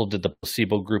much muscle did the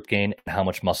placebo group gain, and how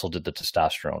much muscle did the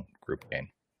testosterone group gain?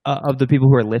 Of the people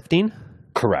who are lifting?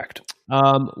 Correct.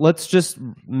 Let's just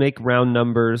make round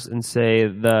numbers and say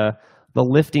the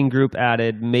lifting group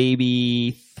added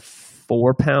maybe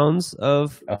 4 pounds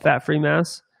of fat-free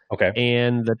mass. Okay.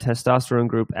 And the testosterone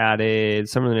group added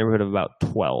somewhere in the neighborhood of about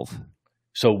 12.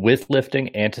 So with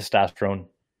lifting and testosterone,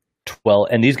 12.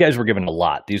 And these guys were given a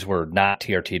lot. These were not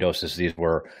TRT doses. These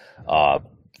were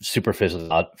super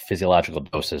physiological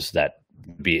doses that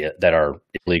are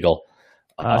illegal.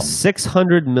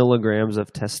 600 milligrams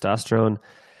of testosterone.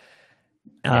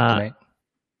 Anthony.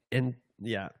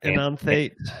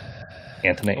 Enanthate.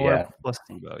 Anthony, or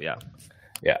placebo, yeah.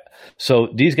 Yeah. So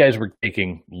these guys were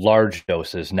taking large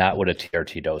doses, not what a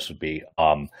TRT dose would be.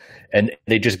 And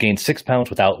they just gained 6 pounds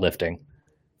without lifting,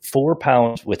 4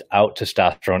 pounds without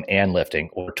testosterone and lifting,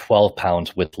 or 12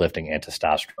 pounds with lifting and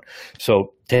testosterone.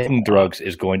 So taking drugs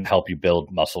is going to help you build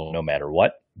muscle no matter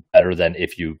what, better than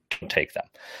if you don't take them.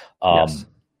 Yes.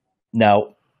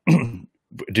 Now,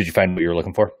 did you find what you were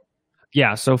looking for?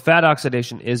 Yeah. So fat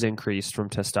oxidation is increased from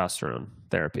testosterone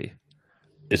therapy.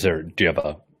 Is there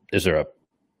a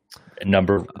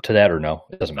number to that or no?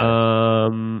 It doesn't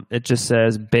matter. It just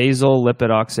says basal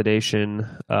lipid oxidation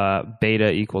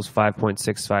beta equals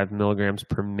 5.65 milligrams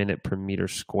per minute per meter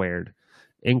squared.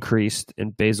 Increased,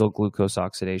 and basal glucose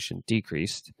oxidation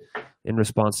decreased in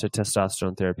response to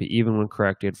testosterone therapy, even when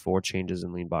corrected for changes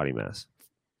in lean body mass.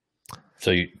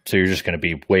 So you're just going to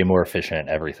be way more efficient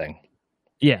at everything.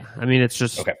 Yeah, I mean it's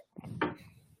just okay.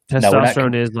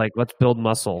 Testosterone is like, let's build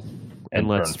muscle and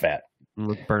let's burn fat.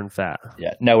 Let's burn fat.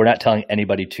 Yeah. No, we're not telling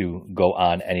anybody to go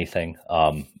on anything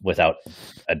without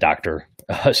a doctor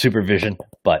supervision,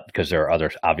 but because there are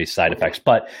other obvious side effects.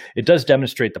 But it does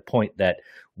demonstrate the point that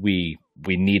we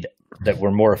need, that we're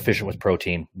more efficient with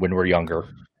protein when we're younger,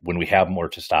 when we have more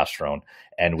testosterone,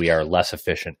 and we are less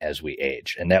efficient as we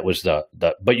age. And that was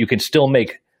but you can still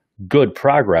make good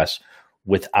progress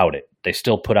without it. They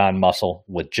still put on muscle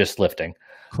with just lifting.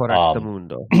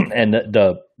 Correctamundo. And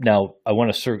now I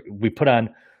want to we put on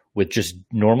with just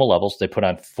normal levels. They put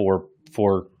on 4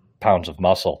 pounds of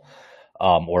muscle,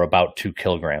 or about 2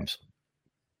 kilograms.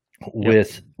 Yep.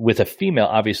 With a female,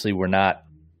 obviously we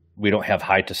don't have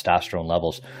high testosterone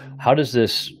levels. How does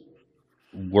this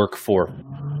work for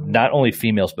not only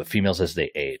females but females as they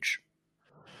age?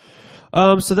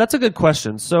 So that's a good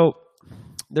question. So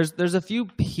there's a few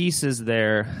pieces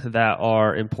there that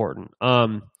are important.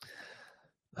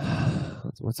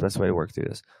 What's the best way to work through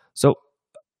this? So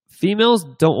females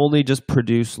don't only just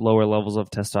produce lower levels of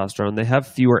testosterone, they have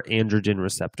fewer androgen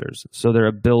receptors. So their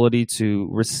ability to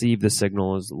receive the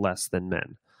signal is less than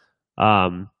men.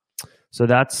 So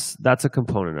that's a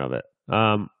component of it.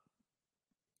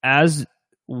 As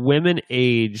women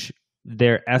age,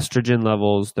 their estrogen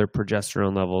levels, their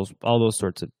progesterone levels, all those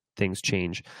sorts of things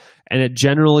change. And it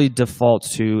generally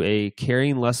defaults to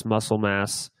carrying less muscle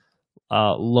mass,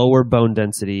 lower bone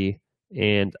density,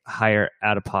 and higher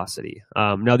adiposity.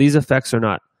 Now, these effects are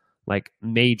not like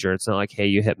major. It's not like, hey,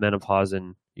 you hit menopause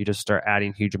and you just start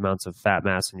adding huge amounts of fat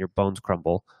mass and your bones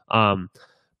crumble.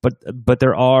 But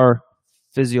there are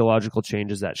physiological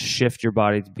changes that shift your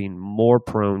body to being more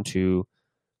prone to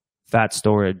fat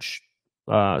storage,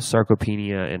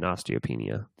 sarcopenia, and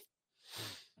osteopenia.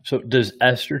 So does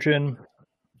estrogen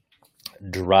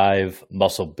drive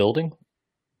muscle building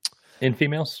in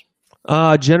females?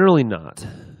 Generally not.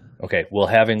 Okay. Will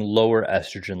having lower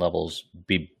estrogen levels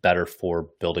be better for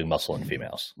building muscle in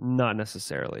females? Not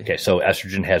necessarily. Okay. So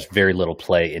estrogen has very little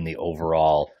play in the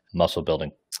overall muscle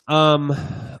building.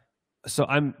 So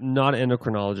I'm not an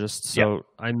endocrinologist, so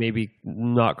I may be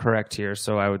not correct here.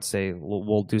 So I would say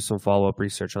we'll do some follow-up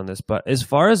research on this. But as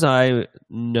far as I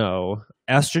know,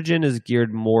 estrogen is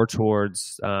geared more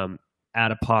towards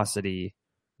adiposity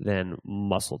than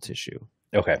muscle tissue.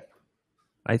 Okay.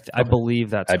 I believe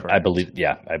that's correct. I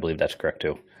believe that's correct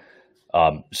too.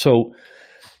 So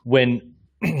when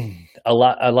a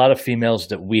lot of females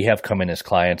that we have come in as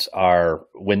clients are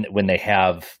when they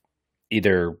have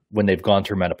either when they've gone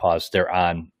through menopause, they're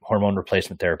on hormone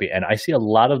replacement therapy, and I see a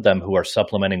lot of them who are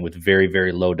supplementing with very,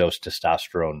 very low dose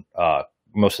testosterone,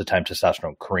 most of the time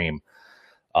testosterone cream,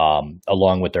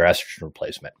 along with their estrogen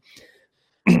replacement.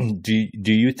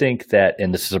 Do you think that,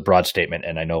 and this is a broad statement,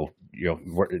 and I know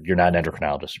you're not an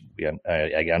endocrinologist,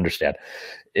 I understand.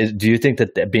 Do you think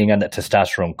that being on that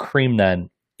testosterone cream then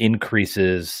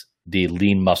increases the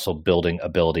lean muscle building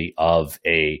ability of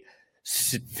a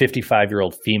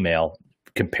 55-year-old female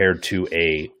compared to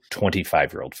a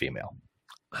 25-year-old female?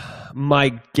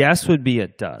 My guess would be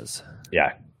it does.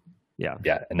 Yeah.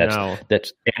 And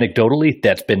that's anecdotally,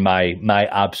 that's been my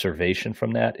observation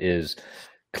from that is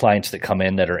clients that come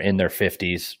in that are in their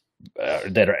 50s,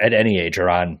 that are at any age, are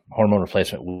on hormone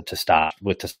replacement with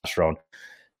testosterone,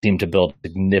 seem to build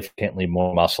significantly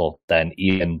more muscle than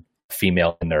even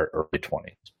female in their early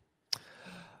 20s.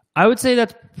 I would say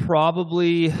that's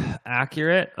probably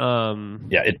accurate.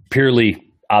 It's purely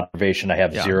observation. I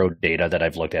have zero data that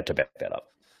I've looked at to back that up.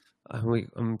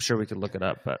 I'm sure we could look it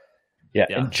up, but yeah.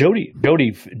 And Jody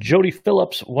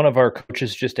Phillips, one of our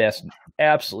coaches, just asked an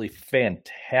absolutely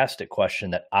fantastic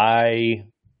question that I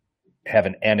have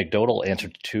an anecdotal answer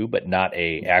to, but not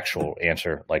a actual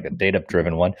answer, like a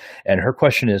data-driven one. And her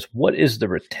question is, what is the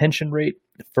retention rate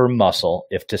for muscle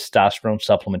if testosterone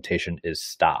supplementation is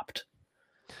stopped?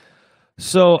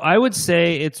 So I would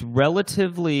say it's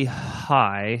relatively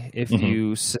high if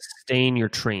you sustain your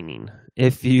training.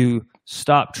 If you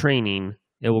stop training,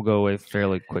 it will go away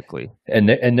fairly quickly.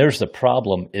 And there's the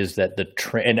problem is that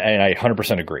and I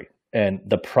 100% agree. And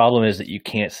the problem is that you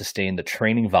can't sustain the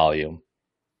training volume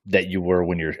that you were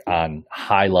when you're on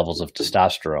high levels of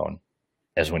testosterone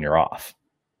as when you're off.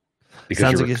 Because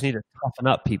sounds like you just need to toughen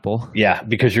up, people. Yeah,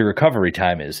 because your recovery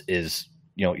time is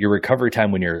your recovery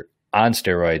time when you're on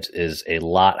steroids is a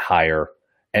lot higher,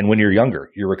 and when you're younger,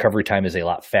 your recovery time is a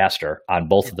lot faster on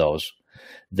both of those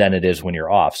than it is when you're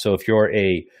off. So if you're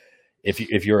a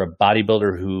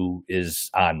bodybuilder who is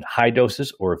on high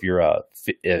doses, or if you're a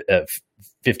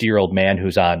 50-year-old man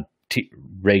who's on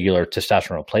regular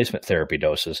testosterone replacement therapy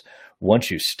doses, once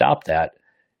you stop that,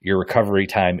 your recovery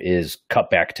time is cut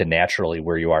back to naturally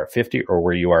where you are at 50 or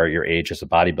where you are at your age as a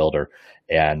bodybuilder,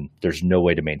 and there's no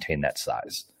way to maintain that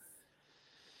size.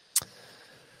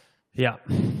 Yeah.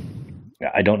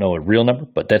 I don't know a real number,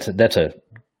 but that's a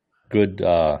good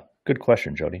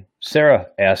question, Jody. Sarah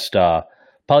asked,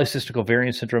 polycystic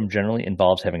ovarian syndrome generally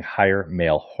involves having higher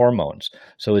male hormones.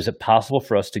 So is it possible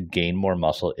for us to gain more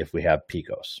muscle if we have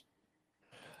PCOS?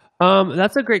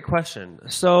 That's a great question.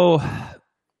 So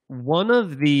one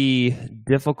of the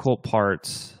difficult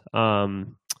parts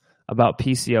about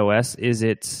PCOS is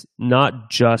it's not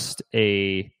just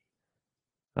a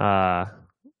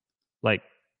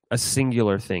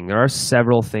singular thing. There are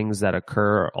several things that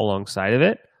occur alongside of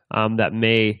it that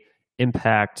may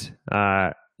impact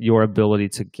your ability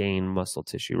to gain muscle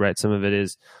tissue, right? Some of it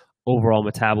is overall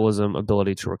metabolism,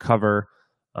 ability to recover,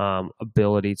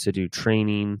 ability to do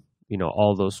training,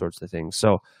 all those sorts of things.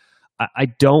 So I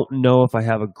don't know if I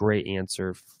have a great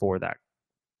answer for that,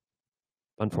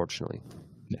 unfortunately.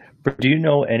 But do you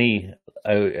know any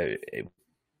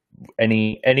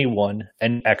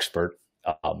expert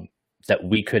that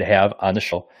we could have on the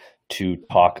show to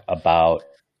talk about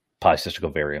polycystic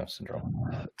ovarian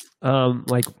syndrome?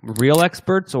 Like real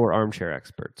experts or armchair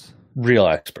experts? Real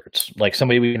experts, like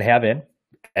somebody we can have in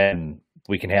and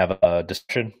we can have a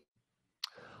discussion.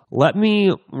 Let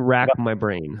me rack my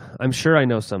brain. I'm sure I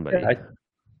know somebody.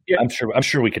 I'm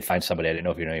sure we could find somebody. I didn't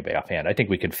know if you know anybody offhand. I think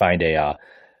we could find an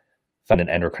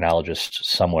endocrinologist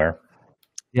somewhere.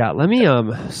 Yeah, let me.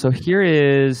 So here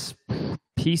is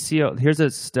PCO. Here's a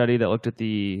study that looked at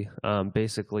the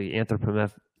basically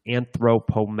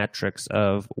anthropometrics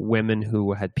of women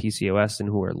who had PCOS and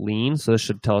who are lean. So this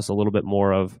should tell us a little bit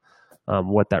more of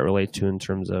what that relates to in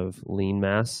terms of lean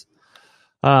mass.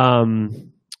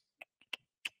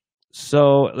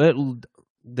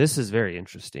 This is very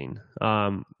interesting.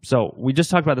 So we just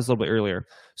talked about this a little bit earlier.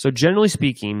 So generally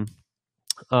speaking,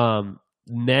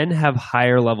 men have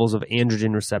higher levels of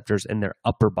androgen receptors in their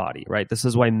upper body, right? This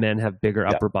is why men have bigger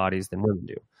upper bodies than women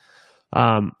do.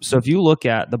 So if you look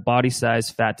at the body size,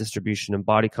 fat distribution, and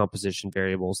body composition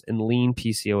variables in lean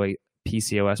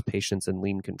PCOS patients and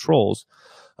lean controls,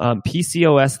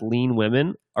 PCOS lean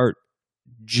women are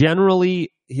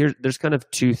generally there's kind of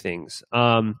two things.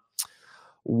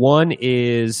 One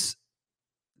is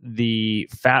the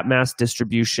fat mass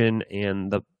distribution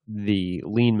and the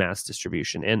lean mass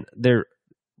distribution, and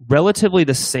relatively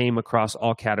the same across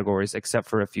all categories except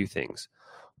for a few things.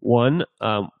 One,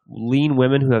 lean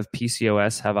women who have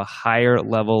PCOS have a higher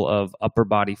level of upper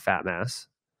body fat mass,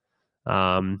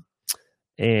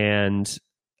 and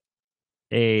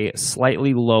a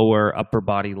slightly lower upper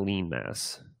body lean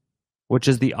mass, which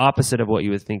is the opposite of what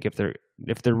you would think if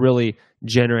they're really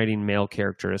generating male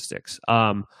characteristics.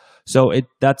 So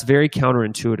that's very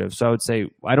counterintuitive. So I would say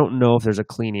I don't know if there's a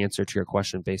clean answer to your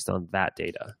question based on that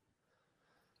data.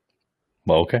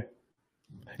 Well, okay.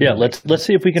 Yeah, let's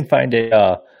see if we can find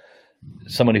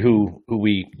somebody who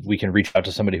we can reach out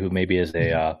to, somebody who maybe is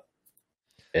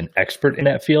an expert in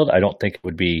that field. I don't think it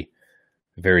would be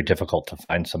very difficult to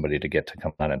find somebody to get to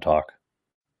come on and talk.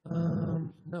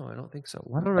 No, I don't think so.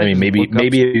 I mean,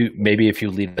 maybe if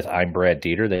you lead with "I'm Brad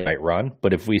Dieter," they might run.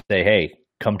 But if we say, "Hey,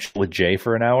 come chill with Jay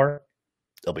for an hour,"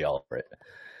 they'll be all over it.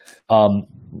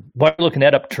 While you're looking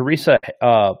that up, Teresa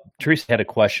had a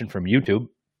question from YouTube,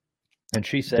 and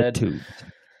she said,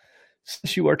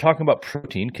 "Since you are talking about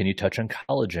protein, can you touch on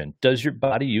collagen? Does your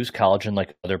body use collagen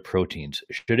like other proteins?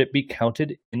 Should it be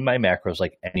counted in my macros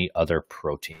like any other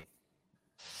protein?"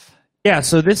 Yeah,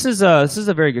 so this is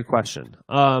a very good question.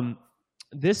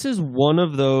 This is one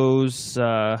of those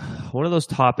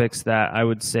topics that I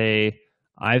would say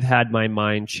I've had my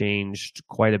mind changed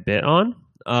quite a bit on,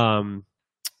 and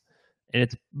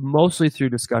it's mostly through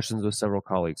discussions with several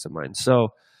colleagues of mine. So,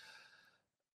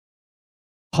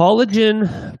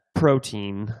 collagen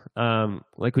protein,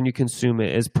 like when you consume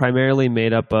it, is primarily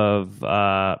made up of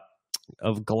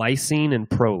glycine and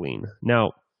proline.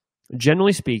 Now,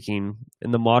 generally speaking,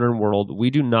 in the modern world, we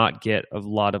do not get a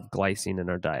lot of glycine in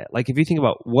our diet. Like if you think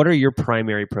about what are your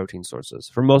primary protein sources,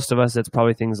 for most of us, it's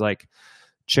probably things like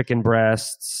chicken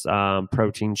breasts,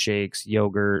 protein shakes,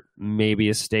 yogurt, maybe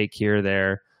a steak here or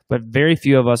there. But very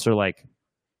few of us are like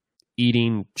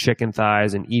eating chicken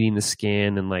thighs and eating the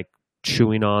skin and like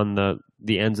chewing on the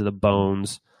ends of the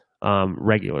bones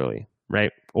regularly,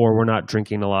 right? Or we're not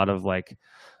drinking a lot of like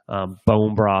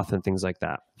bone broth and things like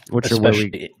that, which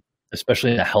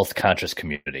especially in a health conscious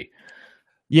community.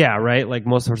 Yeah, right. Like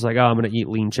most of us are like, oh, I'm going to eat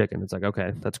lean chicken. It's like,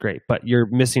 okay, that's great, but you're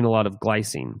missing a lot of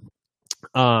glycine.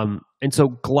 And so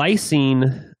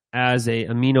glycine as a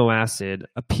amino acid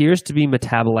appears to be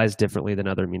metabolized differently than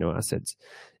other amino acids,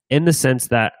 in the sense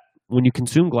that when you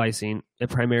consume glycine, it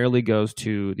primarily goes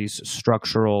to these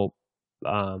structural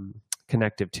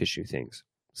connective tissue things.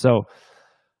 So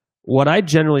what I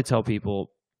generally tell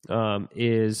people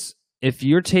is if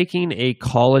you're taking a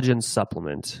collagen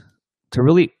supplement, to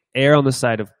really err on the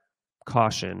side of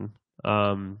caution,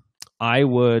 I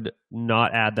would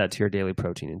not add that to your daily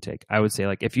protein intake. I would say,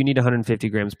 like, if you need 150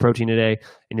 grams protein a day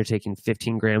and you're taking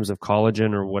 15 grams of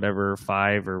collagen or whatever,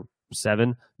 5 or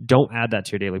 7, don't add that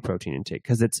to your daily protein intake,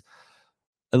 because it's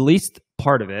at least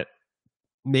part of it,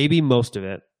 maybe most of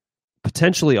it,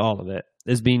 potentially all of it,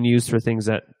 is being used for things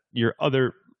that your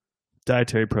other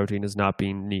dietary protein is not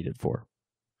being needed for.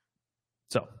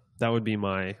 So that would be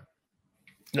my...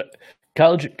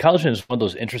 Collagen is one of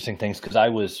those interesting things, because my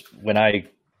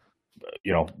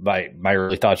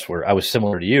early thoughts were, I was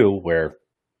similar to you, where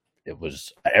it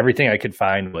was everything I could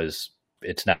find was,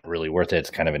 it's not really worth it. It's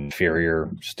kind of inferior.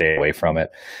 Stay away from it.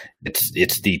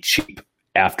 It's the cheap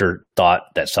afterthought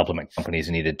that supplement companies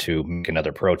needed to make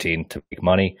another protein to make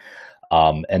money.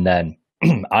 And then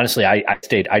honestly, I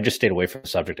just stayed away from the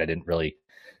subject. I didn't really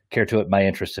care to it. My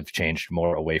interests have changed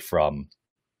more away from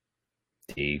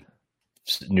the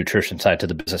nutrition side to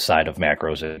the business side of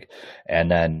macros.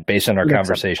 And then based on our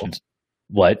conversations,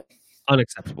 what?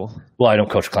 Unacceptable. Well, I don't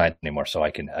coach clients anymore, so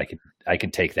I can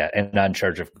take that, and I'm not in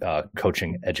charge of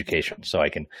coaching education, so I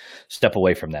can step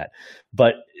away from that.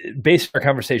 But based on our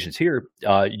conversations here,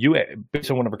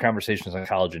 based on one of our conversations on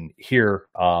collagen here,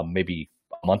 maybe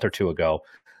a month or two ago,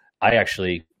 I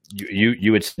actually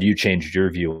you changed your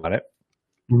view on it.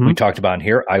 Mm-hmm. We talked about it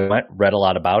here. I read a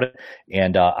lot about it,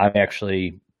 and I'm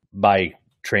actually, by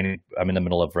training, I'm in the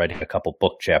middle of writing a couple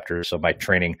book chapters. So my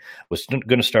training was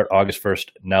going to start August 1st.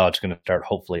 Now it's going to start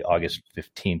hopefully August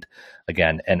 15th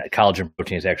again. And collagen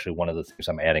protein is actually one of the things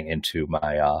I'm adding into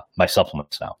my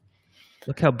supplements now.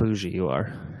 Look how bougie you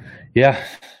are. Yeah.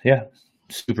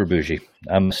 Super bougie.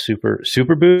 I'm super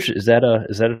bougie. Is that a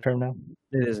term now?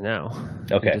 It is now.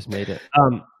 Okay. You just made it.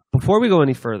 Before we go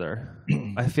any further,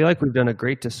 I feel like we've done a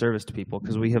great disservice to people,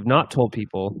 because we have not told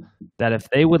people that if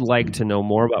they would like to know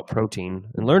more about protein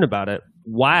and learn about it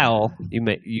while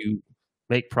you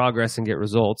make progress and get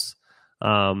results,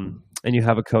 and you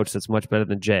have a coach that's much better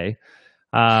than Jay,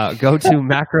 go to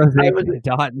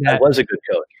macrozinc.net. I was a good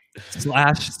coach.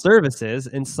 /services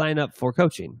and sign up for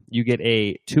coaching. You get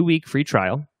a 2-week free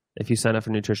trial if you sign up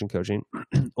for nutrition coaching,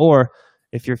 or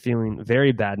if you're feeling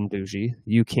very bad and bougie,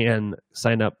 you can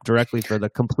sign up directly for the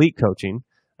complete coaching,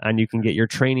 and you can get your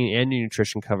training and your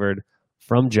nutrition covered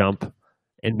from jump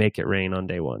and make it rain on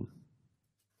day one.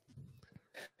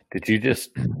 Did you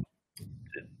just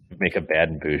make a bad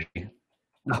and bougie?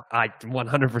 I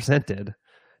 100% did.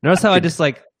 Notice how I just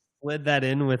like slid that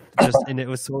in with just, and it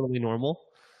was totally normal.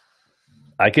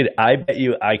 I bet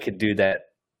you I could do that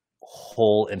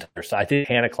whole entire song. I think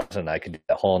Hannah Claus and I could do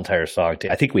that whole entire song too.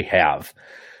 I think we have.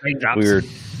 Raindrops. We were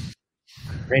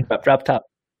raindrop, drop top.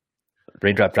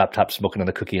 Raindrop, drop top, smoking on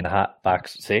the cookie in a hot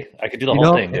box. See? I could do the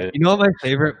whole thing, dude. You know what my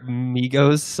favorite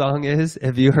Migos song is?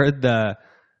 Have you heard the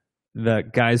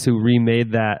guys who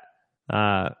remade that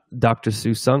Dr.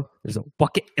 Seuss song? There's a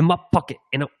bucket in my pocket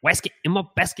and a basket in my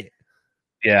basket.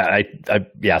 Yeah,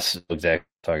 yes, exactly.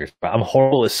 I'm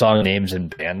horrible with song names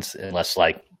and bands unless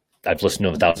like I've listened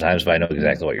to them 1,000 times, but I know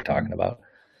exactly what you're talking about.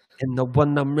 And the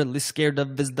one I'm really scared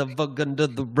of is the bug under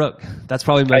the rug. That's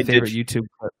probably my favorite YouTube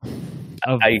clip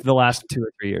of the last 2 or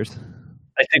 3 years.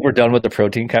 I think we're done with the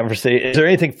protein conversation. Is there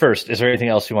anything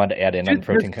else you wanted to add in on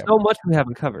protein? There's so much we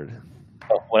haven't covered.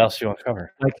 Oh, what else do you want to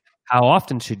cover? Like, how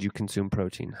often should you consume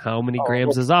protein? How many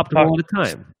grams is optimal at a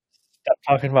time? Stop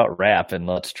talking about rap and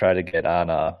let's try to get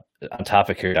on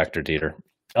topic here, Dr. Dieter.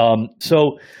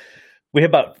 So we have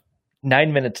about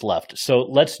 9 minutes left. So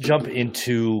let's jump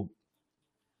into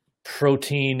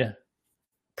protein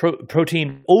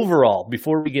overall.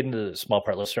 Before we get into the small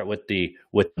part, let's start with the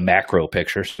macro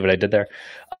picture. See what I did there?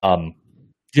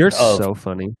 You're so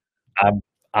funny.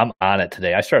 I'm on it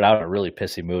today. I started out in a really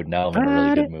pissy mood. Now I'm in a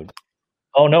really good mood.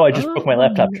 Oh no, I just broke my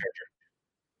laptop charger.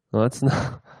 Well, that's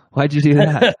not. Why'd you do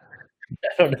that?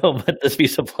 I don't know, but this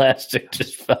piece of plastic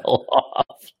just fell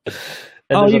off.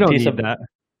 And you don't need that.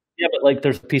 Yeah, but like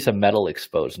there's a piece of metal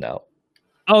exposed now.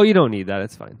 Oh, you don't need that.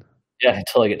 It's fine. Yeah,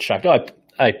 until I get shocked. Oh,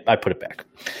 I put it back.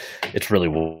 It's really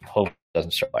hope it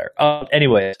doesn't start fire.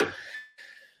 Anyways,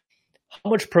 how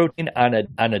much protein on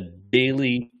a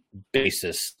daily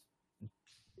basis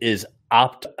is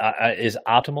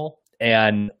optimal,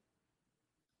 and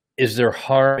is there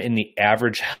harm in the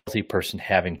average healthy person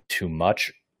having too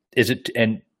much? Is it?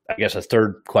 And I guess a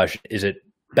third question: is it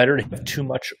better to have too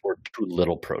much or too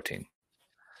little protein?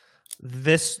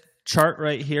 This chart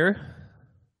right here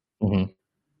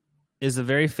is a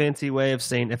very fancy way of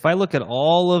saying, if I look at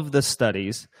all of the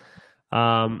studies,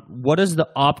 what is the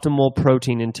optimal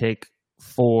protein intake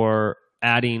for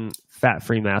adding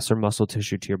fat-free mass or muscle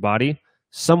tissue to your body?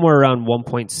 Somewhere around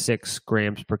 1.6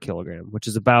 grams per kilogram, which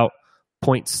is about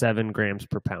 0.7 grams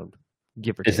per pound,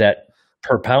 give or take. Is that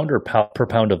per pound or per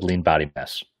pound of lean body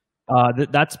mass?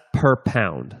 That's per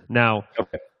pound. Now,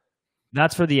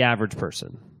 that's for the average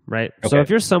person, right? Okay. So if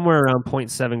you're somewhere around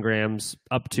 0.7 grams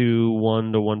up to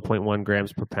 1 to 1.1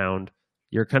 grams per pound,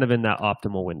 you're kind of in that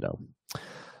optimal window.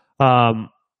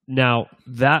 Now,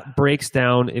 that breaks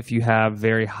down if you have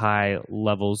very high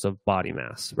levels of body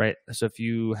mass, right? So if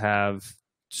you have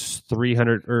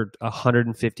 300 or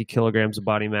 150 kilograms of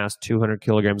body mass, 200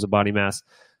 kilograms of body mass,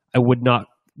 I would not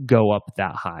go up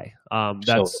that high.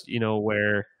 That's,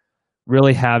 where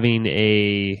really having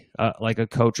like a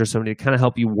coach or somebody to kind of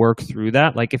help you work through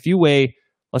that. Like if you weigh,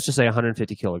 let's just say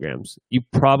 150 kilograms, you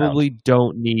probably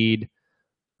don't need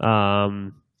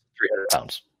 300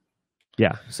 pounds.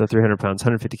 Yeah, so 300 pounds,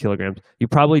 150 kilograms. You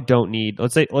probably don't need,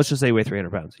 let's just say you weigh 300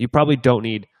 pounds. You probably don't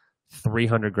need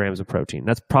 300 grams of protein.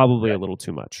 That's probably a little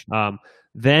too much.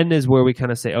 Then is where we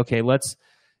kind of say, okay,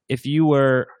 if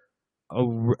your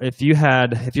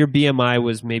BMI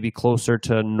was maybe closer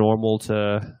to normal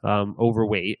to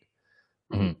overweight,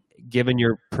 given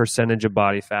your percentage of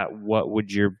body fat, what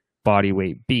would your body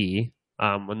weight be?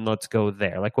 And let's go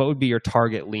there. Like, what would be your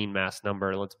target lean mass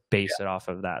number? Let's base it off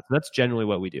of that. So that's generally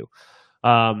what we do.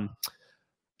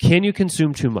 Can you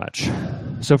consume too much?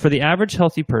 So for the average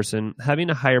healthy person, having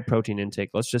a higher protein intake,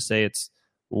 let's just say it's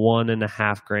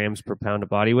 1.5 grams per pound of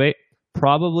body weight,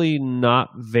 probably not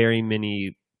very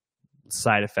many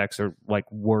side effects or like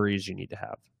worries you need to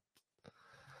have.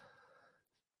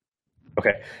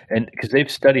 Okay. And because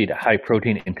they've studied high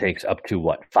protein intakes up to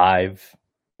what, 5?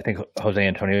 I think Jose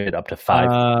Antonio did up to 5.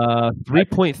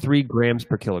 3.3 grams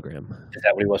per kilogram. Is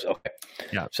that what he was? Okay.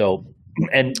 Yeah. So,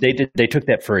 and they took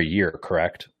that for a year,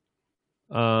 correct?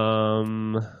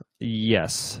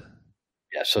 Yes.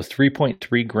 Yeah. So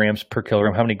 3.3 grams per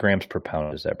kilogram. How many grams per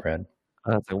pound is that, Brad?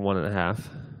 That's like 1.5,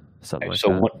 something like so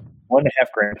that.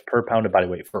 1.5 grams per pound of body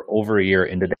weight for over a year.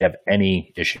 And did they have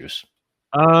any issues?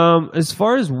 As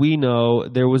far as we know,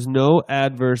 there was no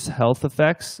adverse health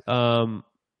effects on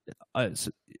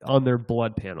their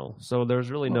blood panel. So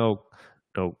there's really no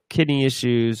kidney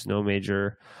issues, no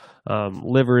major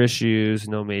liver issues,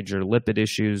 no major lipid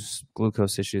issues,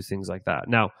 glucose issues, things like that.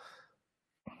 Now,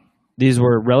 these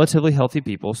were relatively healthy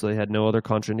people, so they had no other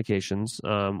contraindications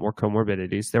or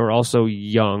comorbidities. They were also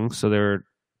young, so they were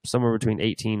somewhere between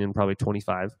 18 and probably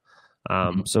 25.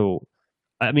 So,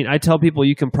 I mean, I tell people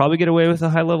you can probably get away with a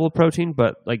high level of protein,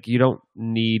 but like you don't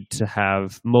need to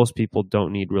have, most people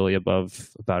don't need really above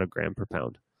about a gram per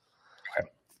pound. Okay.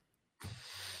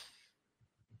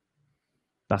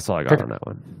 That's all I got on that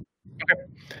one. Okay.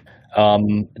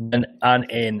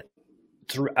 Then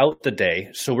throughout the day,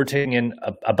 so we're taking in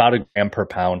about a gram per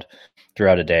pound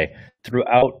throughout a day,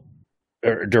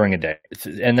 during a day,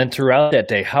 and then throughout that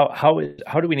day, how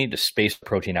do we need to space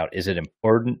protein out? Is it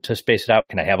important to space it out?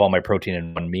 Can I have all my protein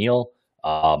in one meal?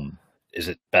 Is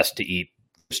it best to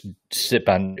sip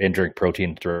on and drink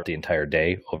protein throughout the entire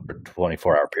day over a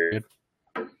 24-hour period?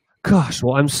 Gosh,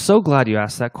 well, I'm so glad you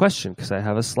asked that question because I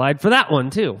have a slide for that one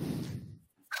too.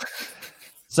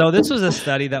 So this was a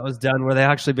study that was done where they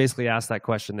actually basically asked that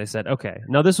question. They said, okay,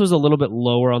 now this was a little bit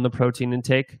lower on the protein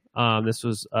intake. This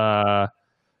was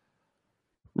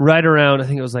right around, I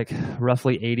think it was like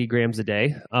roughly 80 grams a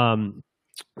day.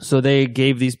 So they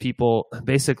gave these people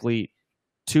basically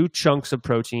 2 chunks of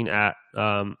protein at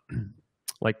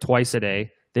like twice a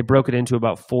day. They broke it into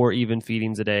about 4 even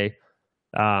feedings a day.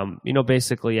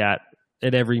 Basically at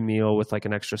every meal with like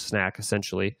an extra snack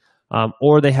essentially.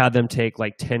 Or they had them take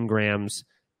like 10 grams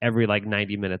every like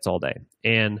 90 minutes all day.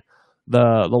 And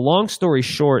the long story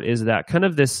short is that kind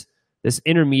of this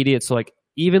intermediate, so like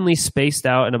evenly spaced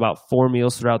out in about 4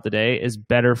 meals throughout the day is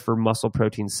better for muscle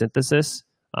protein synthesis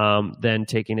than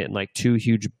taking it in like 2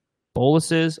 huge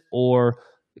boluses or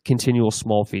continual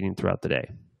small feeding throughout the day.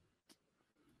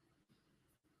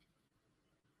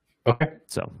 Okay.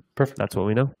 So perfect. That's what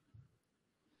we know.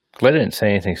 Glad I didn't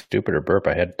say anything stupid or burp.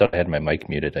 I had my mic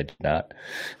muted. I did not.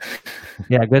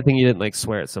 Yeah, good thing you didn't like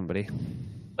swear at somebody.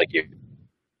 Like you.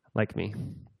 Like me.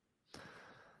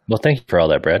 Well, thank you for all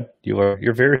that, Brad.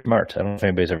 You're very smart. I don't know if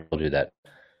anybody's ever told you that.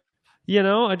 You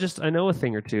know, I know a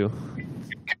thing or two.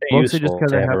 Mostly just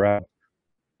because I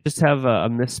have a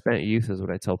misspent youth is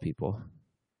what I tell people.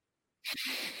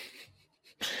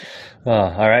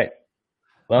 All right.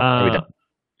 Well, are we done?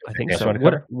 I think so.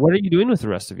 What are you doing with the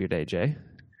rest of your day, Jay?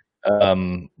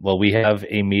 Well, we have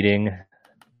a meeting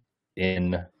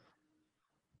in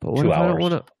 2 hours.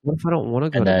 What if I don't want to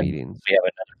go to meetings? We have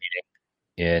another meeting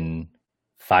in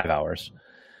 5 hours,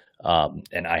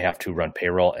 and I have to run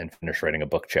payroll and finish writing a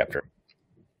book chapter.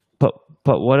 But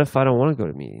what if I don't want to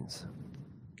go to meetings?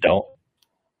 Don't.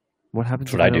 What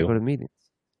happens if I don't go to meetings?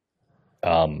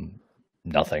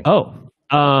 Nothing. Oh,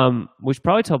 we should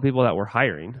probably tell people that we're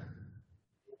hiring.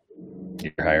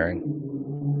 You're hiring.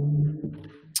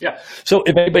 Yeah. So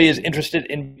if anybody is interested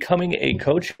in becoming a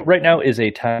coach, right now is a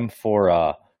time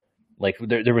for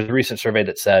there was a recent survey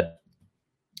that said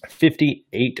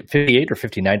 58 or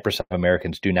 59% of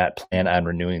Americans do not plan on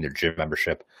renewing their gym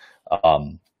membership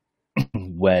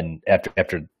when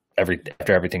after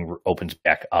everything opens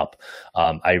back up.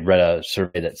 I read a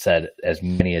survey that said as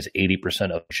many as 80%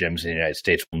 of gyms in the United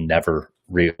States will never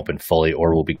reopen fully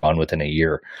or will be gone within a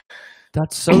year.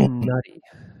 That's so nutty.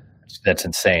 That's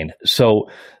insane. So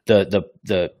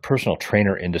the personal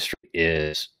trainer industry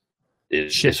is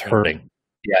hurting.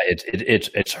 Yeah,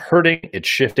 it's hurting. It's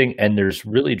shifting, and there's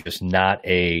really just not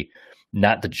the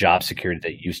job security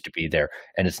that used to be there.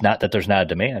 And it's not that there's not a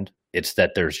demand. It's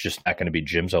that there's just not going to be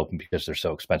gyms open because they're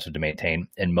so expensive to maintain,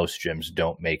 and most gyms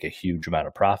don't make a huge amount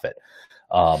of profit.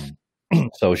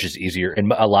 So it's just easier.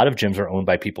 And a lot of gyms are owned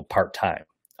by people part-time.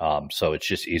 So it's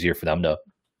just easier for them to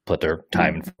put their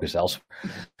time and focus elsewhere.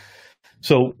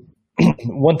 So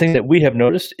one thing that we have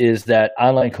noticed is that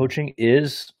online coaching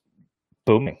is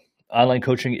booming. Online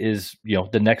coaching is,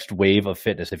 the next wave of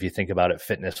fitness. If you think about it,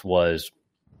 fitness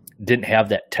didn't have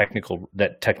that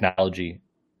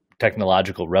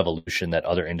technological revolution that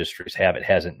other industries have. It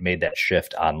hasn't made that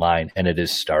shift online, and it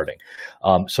is starting.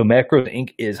 So Macros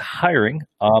Inc. is hiring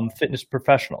fitness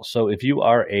professionals. So if you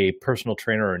are a personal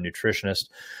trainer or a nutritionist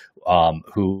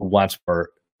who wants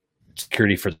more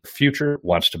security for the future,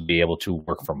 wants to be able to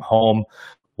work from home,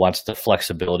 wants the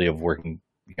flexibility of working,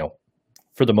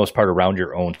 for the most part around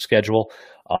your own schedule,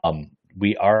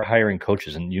 we are hiring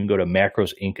coaches, and you can go to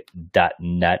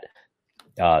macrosinc.net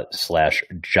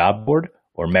 /job board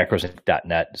or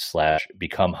macrosinc.net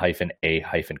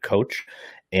 /become-a-coach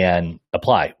and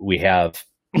apply. We have,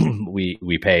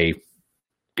 we pay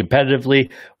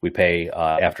competitively. We pay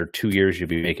after 2 years, you'll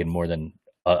be making more than,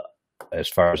 as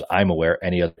far as I'm aware,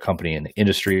 any other company in the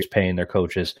industry is paying their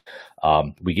coaches.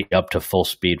 We get up to full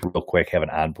speed real quick, have an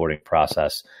onboarding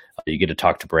process. You get to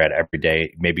talk to Brad every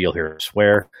day. Maybe you'll hear him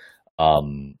swear.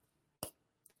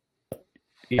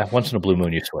 Yeah, once in a blue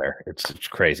moon, you swear. It's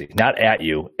crazy. Not at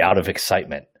you, out of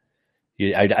excitement.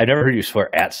 I never heard you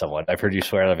swear at someone. I've heard you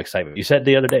swear out of excitement. You said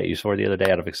you swore the other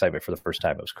day out of excitement for the first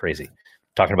time. It was crazy.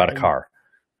 Talking about a car.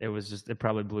 It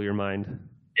probably blew your mind.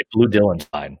 It blew Dylan's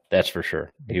mind. That's for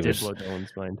sure. He blow was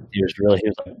Dylan's mind. He was like,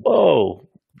 whoa,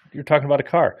 you're talking about a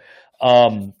car.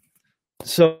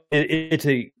 So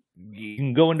you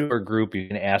can go into our group. You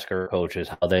can ask our coaches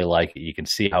how they like it. You can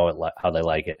see how they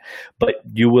like it. But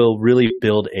you will really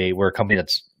build we're a company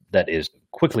that is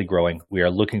quickly growing. We are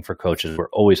looking for coaches. We're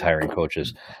always hiring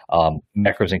coaches.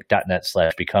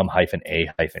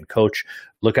 macrosinc.net/become-a-coach.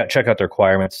 Check out the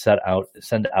requirements.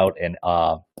 Send in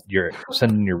your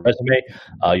resume.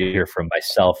 You'll hear from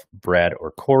myself, Brad,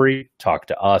 or Corey. Talk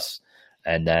to us,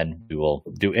 and then we will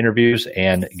do interviews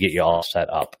and get you all set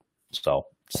up. So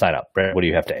sign up. Brad, what do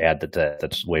you have to add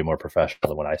that's way more professional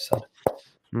than what I said?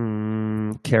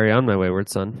 Carry on, my wayward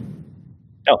son.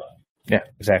 Oh, yeah,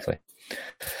 exactly.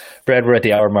 Brad, we're at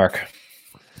the hour mark.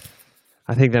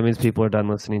 I think that means people are done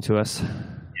listening to us. Yeah,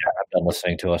 I'm done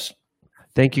listening to us.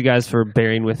 Thank you guys for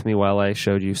bearing with me while I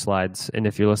showed you slides. And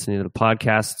if you're listening to the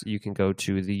podcast, you can go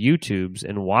to the YouTubes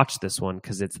and watch this one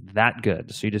because it's that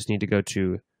good. So you just need to go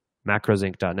to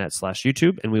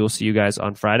macrosinc.net/YouTube, and we will see you guys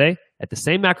on Friday at the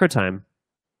same macro time.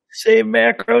 Same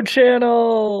macro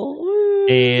channel. Woo!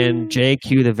 And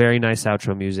JQ, the very nice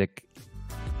outro music.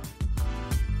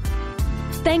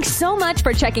 Thanks so much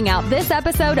for checking out this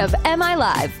episode of MI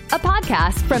Live, a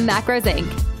podcast from Macros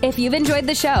Inc. If you've enjoyed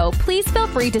the show, please feel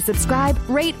free to subscribe,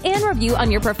 rate, and review on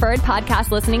your preferred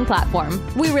podcast listening platform.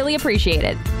 We really appreciate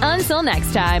it. Until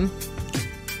next time.